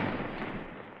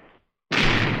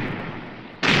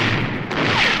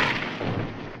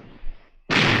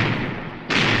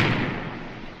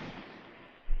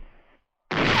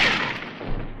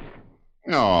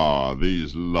 Ah,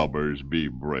 these lubbers be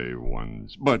brave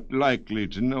ones, but likely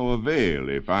to no avail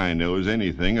if I knows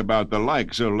anything about the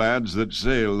likes o' lads that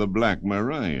sail the Black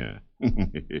Maria.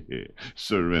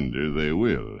 Surrender they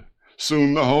will.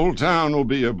 Soon the whole town will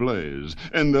be ablaze,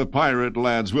 and the pirate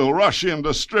lads will rush in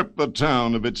to strip the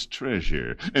town of its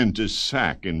treasure, and to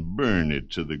sack and burn it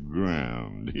to the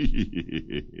ground.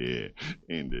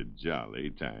 And a jolly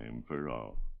time for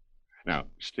all. Now,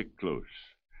 stick close,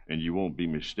 and you won't be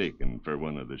mistaken for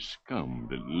one of the scum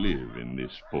that live in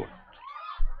this port.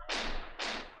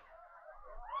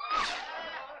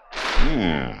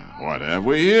 What have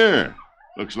we here?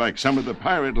 Looks like some of the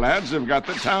pirate lads have got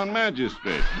the town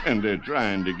magistrate, and they're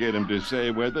trying to get him to say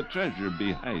where the treasure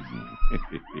be hiding.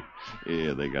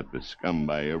 Yeah, they got the scum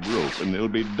by a rope, and they'll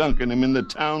be dunking him in the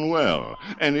town well.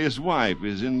 And his wife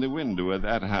is in the window of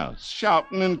that house,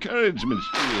 shouting encouragement,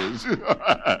 she is.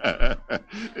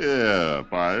 Yeah,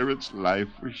 pirate's life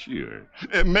for sure.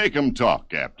 Make 'em talk,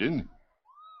 Captain.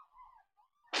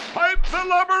 Pipe the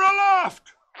lubber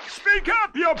aloft! Speak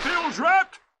up, you bilge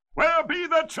rat! Where be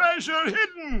the treasure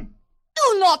hidden?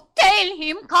 Do not tell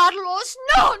him, Carlos.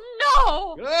 No,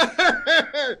 no.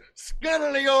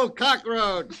 Scuttle the old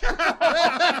cockroach.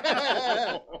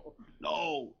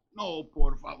 No, no,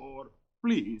 por favor.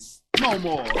 Please, no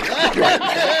more.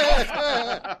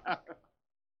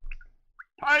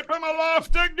 Pipe him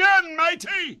aloft again,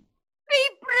 matey. Be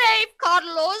brave,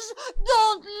 Carlos.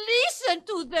 Don't listen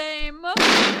to them.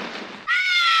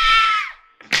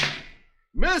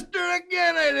 Mister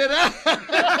again, ain't it?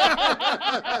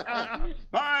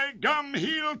 By gum,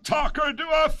 he'll talk or do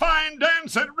a fine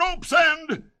dance at rope's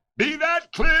end. Be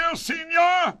that clear,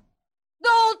 senor?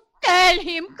 Don't tell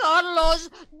him, Carlos.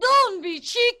 Don't be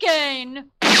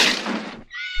chicken.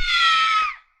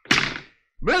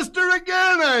 Mister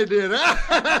again, I did,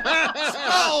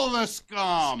 Scuttle the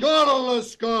scum. Scuttle the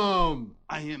scum.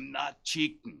 I am not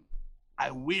chicken.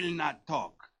 I will not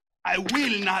talk. I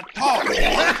will not talk.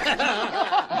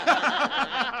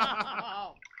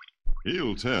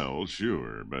 He'll tell,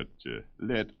 sure, but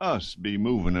let us be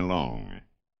moving along.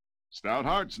 Stout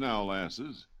hearts now,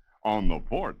 lasses. On the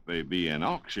port they be an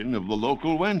auction of the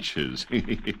local wenches,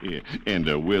 and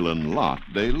a willin' lot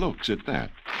they looks at that.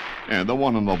 And the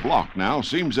one on the block now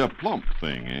seems a plump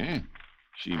thing, eh?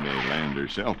 She may land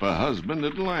herself a husband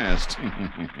at last.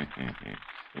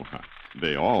 Well,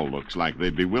 they all looks like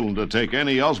they'd be willing to take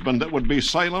any husband that would be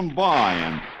sailing by,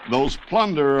 and those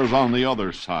plunderers on the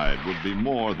other side would be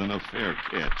more than a fair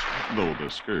catch, though the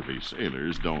scurvy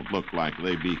sailors don't look like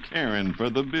they be caring for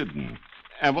the bidding.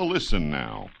 Have a listen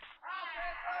now.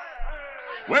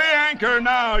 Weigh anchor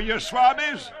now, you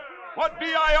swabbies. What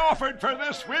be I offered for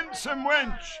this winsome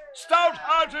wench,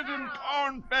 stout-hearted and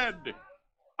corn-fed?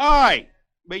 Aye,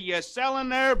 be you selling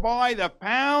there by the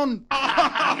pound?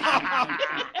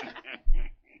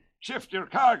 Shift your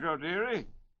cargo, dearie.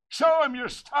 Show him your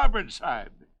starboard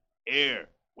side. Here,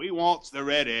 we wants the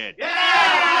redhead.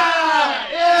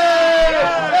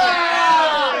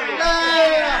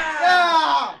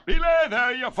 Belay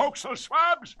there, you forecastle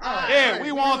swabs. Here,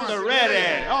 we want the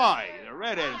redhead. Aye, the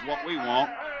redhead is what we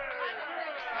want.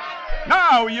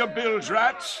 Now, you bilge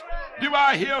rats, do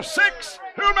I hear 6?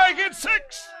 Who make it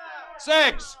 6?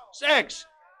 6.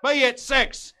 Be it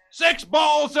 6. 6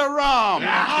 bottles of rum.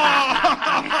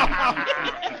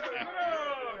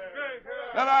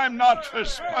 But I'm not for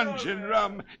sponging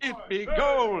rum. It be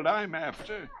gold I'm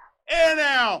after. Here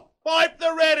now, pipe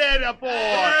the redhead aboard.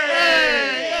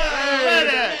 Hey,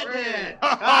 redhead.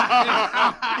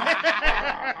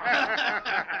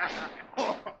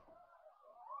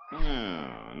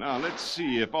 Now let's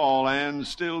see if all hands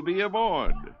still be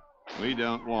aboard. We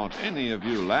don't want any of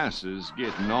you lasses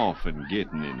getting off and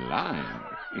getting in line.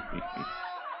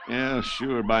 Yeah,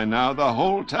 sure, by now the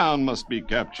whole town must be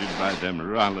captured by them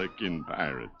rollicking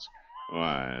pirates.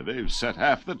 Why, they've set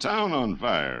half the town on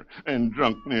fire and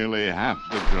drunk nearly half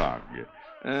the grog.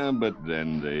 But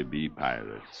then they be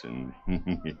pirates, and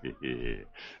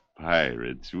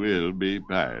pirates will be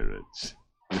pirates.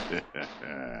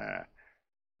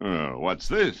 Oh, what's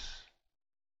this?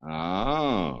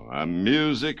 Oh, a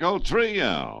musical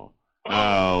trio.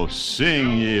 Oh,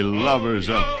 sing, ye lovers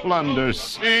of plunder,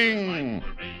 sing!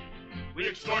 We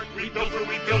extort, we pilfer,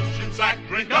 we filch and sack,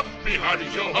 drink up, me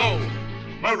hearties, yo-ho!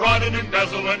 Maraud and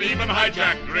embezzle and even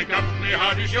hijack, drink up, me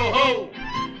hearties, yo-ho!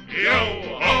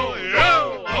 Yo-ho,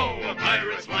 yo-ho, a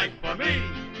pirate's life for me!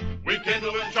 We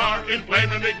kindle and char,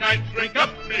 inflame and ignite, drink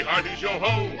up, me hearties,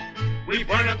 yo-ho! We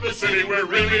burn up the city, we're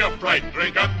really a fright,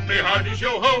 drink up, me hearties,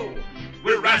 yo-ho!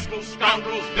 We're rascals,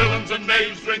 scoundrels, villains, and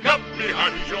knaves, drink up, me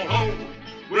hearties, yo-ho!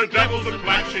 We're devils and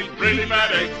black sheep, really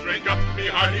mad eggs, drink up, me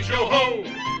hearties, yo-ho!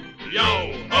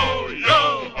 Yo-ho,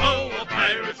 yo-ho, a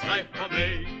pirate's life for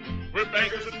me! We're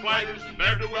beggars and flighters,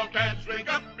 ne'er-do-well cats, drink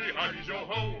up, me hearties,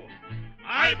 yo-ho!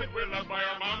 I bet we're loved by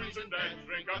our mommies and dads,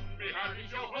 drink up, me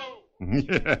hearties, yo-ho!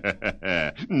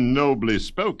 Nobly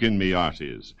spoken, me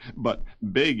hearties, but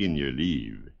begging your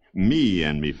leave, me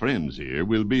and me friends here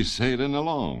will be sailing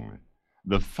along.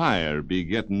 The fire be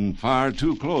getting far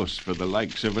too close for the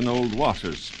likes of an old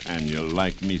water spaniel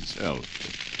like meself.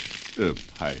 A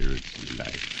pirate's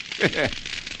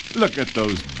life. Look at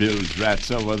those bilge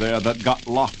rats over there that got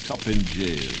locked up in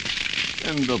jail.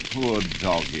 And the poor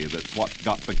doggy that's what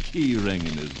got the key ring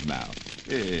in his mouth.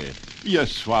 You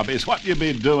swabbies, what you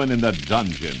be doing in the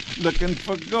dungeon? Looking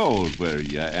for gold, were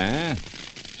you, eh?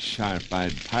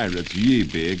 Sharp-eyed pirates ye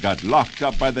be got locked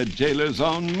up by the jailer's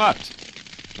own mutt.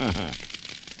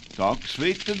 Talk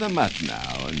sweet to the mutt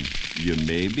now, and you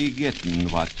may be getting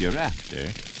what you're after.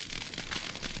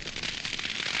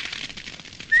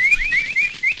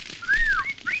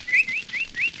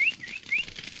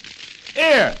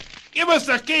 Here, give us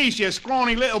the keys, you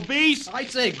scrawny little beast.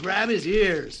 I'd say grab his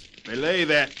ears. Belay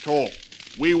that talk.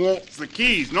 We want the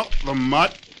keys, not the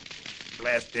mutt.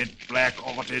 Blasted,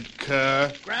 black-hearted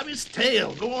cur. Grab his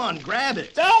tail. Go on, grab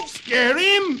it. Don't scare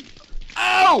him.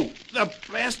 Oh, the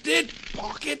blasted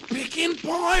pocket-picking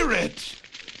pirate.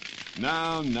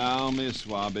 Now, Miss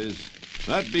Swabbies,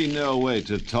 that be no way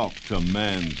to talk to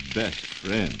man's best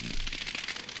friend.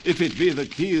 If it be the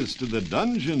keys to the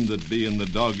dungeon that be in the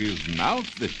doggy's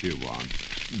mouth that you want,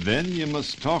 then you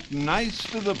must talk nice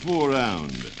to the poor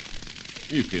hound.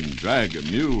 You can drag a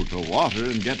mule to water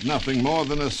and get nothing more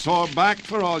than a sore back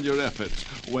for all your efforts,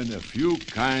 when a few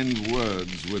kind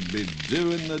words would be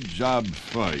doing the job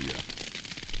for you.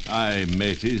 Aye,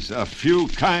 mateys, a few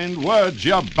kind words,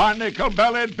 you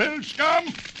barnacle-bellied pilscum!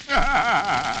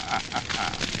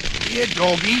 Here,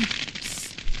 doggy.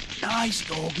 Nice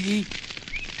doggy.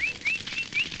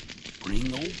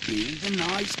 Bring old Bill the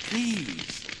nice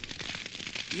keys.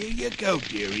 Here you go,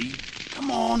 dearie.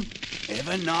 Come on, have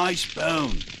a nice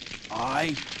bone.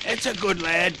 Aye, that's a good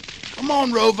lad. Come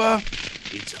on, Rover.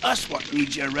 It's us what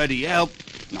needs your ready help,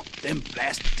 not them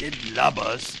blasted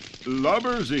lubbers.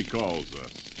 Lubbers, he calls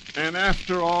us. And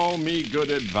after all, me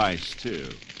good advice, too.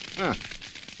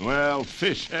 Well,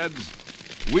 fish heads,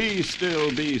 we still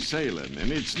be sailing,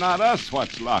 and it's not us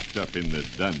what's locked up in the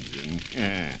dungeon.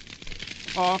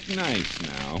 Talk nice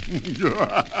now.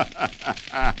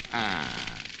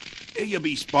 Here you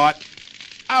be, Spot.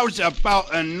 How's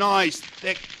about a nice,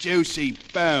 thick, juicy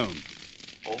bone?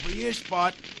 Over here,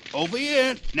 Spot. Over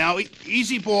here. Now,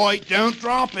 easy, boy. Don't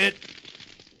drop it.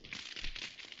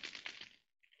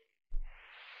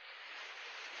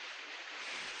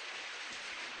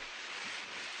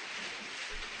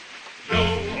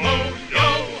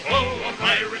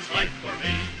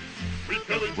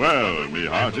 Well, me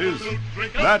hearties,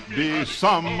 that be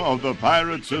some of the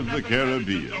pirates of the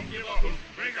Caribbean.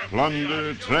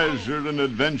 Plunder, treasure, and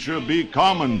adventure be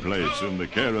commonplace in the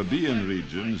Caribbean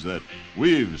regions that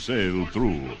we've sailed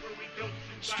through.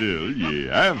 Still, ye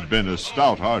have been a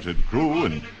stout-hearted crew,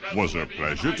 and was a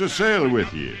pleasure to sail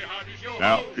with ye.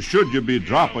 Now, should you be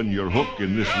dropping your hook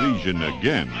in this region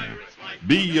again,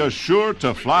 be ye sure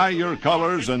to fly your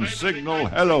colors and signal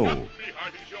hello.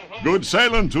 Good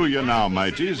sailing to you now,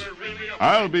 mateys.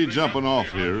 I'll be jumping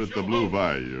off here at the Blue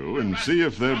Bayou and see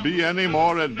if there be any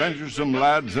more adventuresome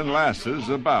lads and lasses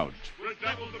about.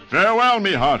 Farewell,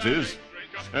 me hearties.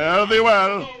 Fare thee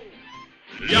well.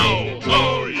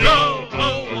 Yo-ho,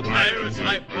 a pirate's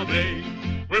life for me.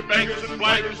 We're bankers and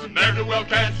flighters and ne'er-do-well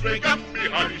cats. Drink up, me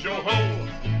hearties, yo-ho.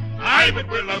 Aye, but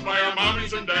we're loved by our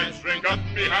mommies and dads. Drink up,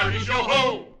 me hearties,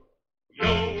 yo-ho.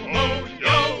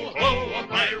 Yo-ho, a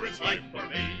pirate's life for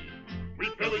me. We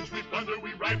pillage, we plunder,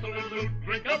 we rifle and loot.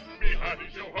 Drink up, me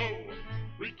hearties, yo-ho.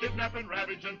 We kidnap and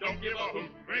ravage and don't give a hoot.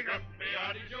 Drink up, me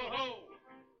hearties, yo-ho.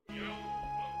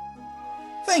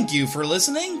 Thank you for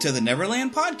listening to the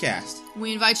Neverland Podcast.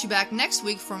 We invite you back next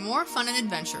week for more fun and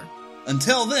adventure.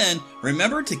 Until then,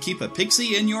 remember to keep a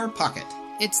pixie in your pocket.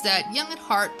 It's that young at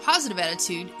heart, positive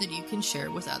attitude that you can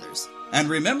share with others. And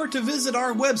remember to visit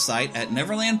our website at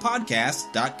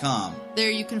neverlandpodcast.com. There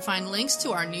you can find links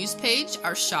to our news page,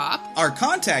 our shop, our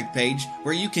contact page,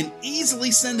 where you can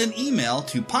easily send an email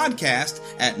to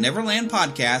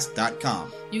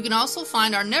podcast@neverlandpodcast.com. You can also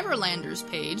find our Neverlanders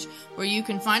page, where you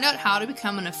can find out how to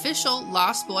become an official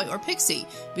Lost Boy or Pixie,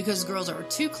 because girls are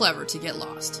too clever to get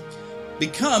lost.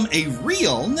 Become a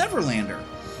real Neverlander.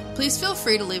 Please feel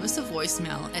free to leave us a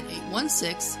voicemail at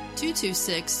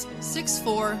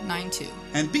 816-226-6492.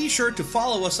 And be sure to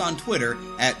follow us on Twitter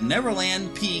at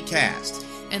NeverlandPcast.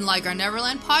 And like our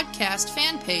Neverland Podcast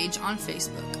fan page on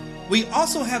Facebook. We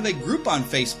also have a group on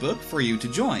Facebook for you to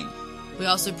join. We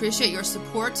also appreciate your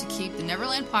support to keep the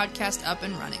Neverland Podcast up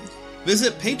and running.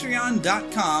 Visit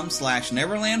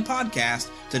patreon.com/NeverlandPodcast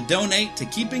to donate to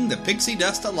keeping the pixie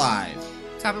dust alive.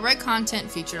 Copyright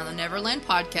content featured on the Neverland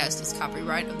Podcast is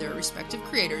copyright of their respective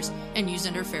creators and used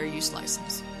under fair use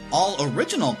license. All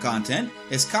original content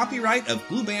is copyright of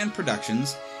Blue Band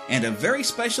Productions, and a very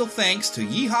special thanks to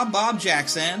Yeehaw Bob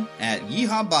Jackson at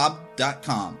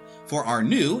yeehawbob.com for our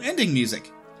new ending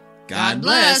music. God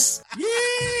bless!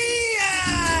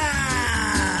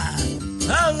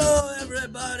 Hello,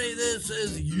 everybody. This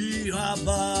is Yeehaw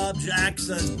Bob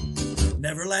Jackson.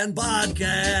 Neverland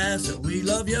Podcast, we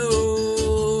love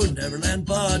you. Neverland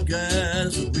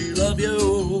Podcast, we love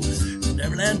you.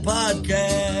 Neverland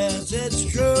Podcast, it's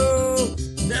true.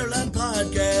 Neverland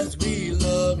Podcast, we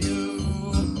love you.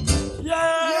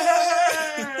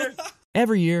 Yeah!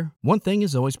 Every year, one thing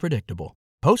is always predictable.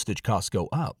 Postage costs go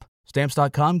up.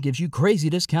 Stamps.com gives you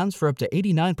crazy discounts for up to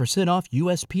 89% off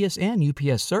USPS and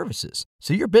UPS services,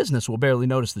 so your business will barely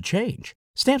notice the change.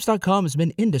 Stamps.com has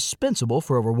been indispensable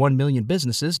for over 1 million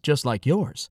businesses just like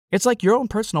yours. It's like your own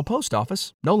personal post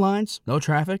office. No lines, no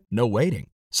traffic, no waiting.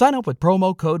 Sign up with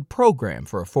promo code PROGRAM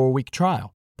for a 4-week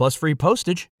trial, plus free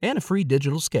postage and a free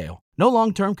digital scale. No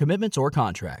long-term commitments or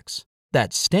contracts.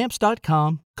 That's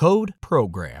Stamps.com, code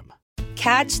PROGRAM.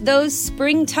 Catch those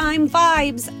springtime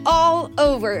vibes all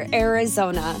over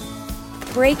Arizona.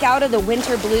 Break out of the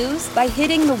winter blues by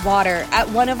hitting the water at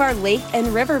one of our lake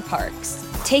and river parks.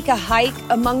 Take a hike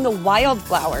among the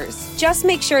wildflowers. Just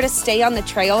make sure to stay on the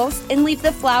trails and leave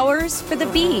the flowers for the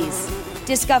bees.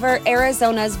 Discover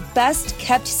Arizona's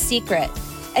best-kept secret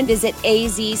and visit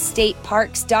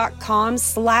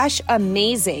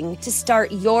azstateparks.com/amazing to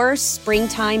start your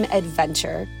springtime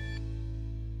adventure.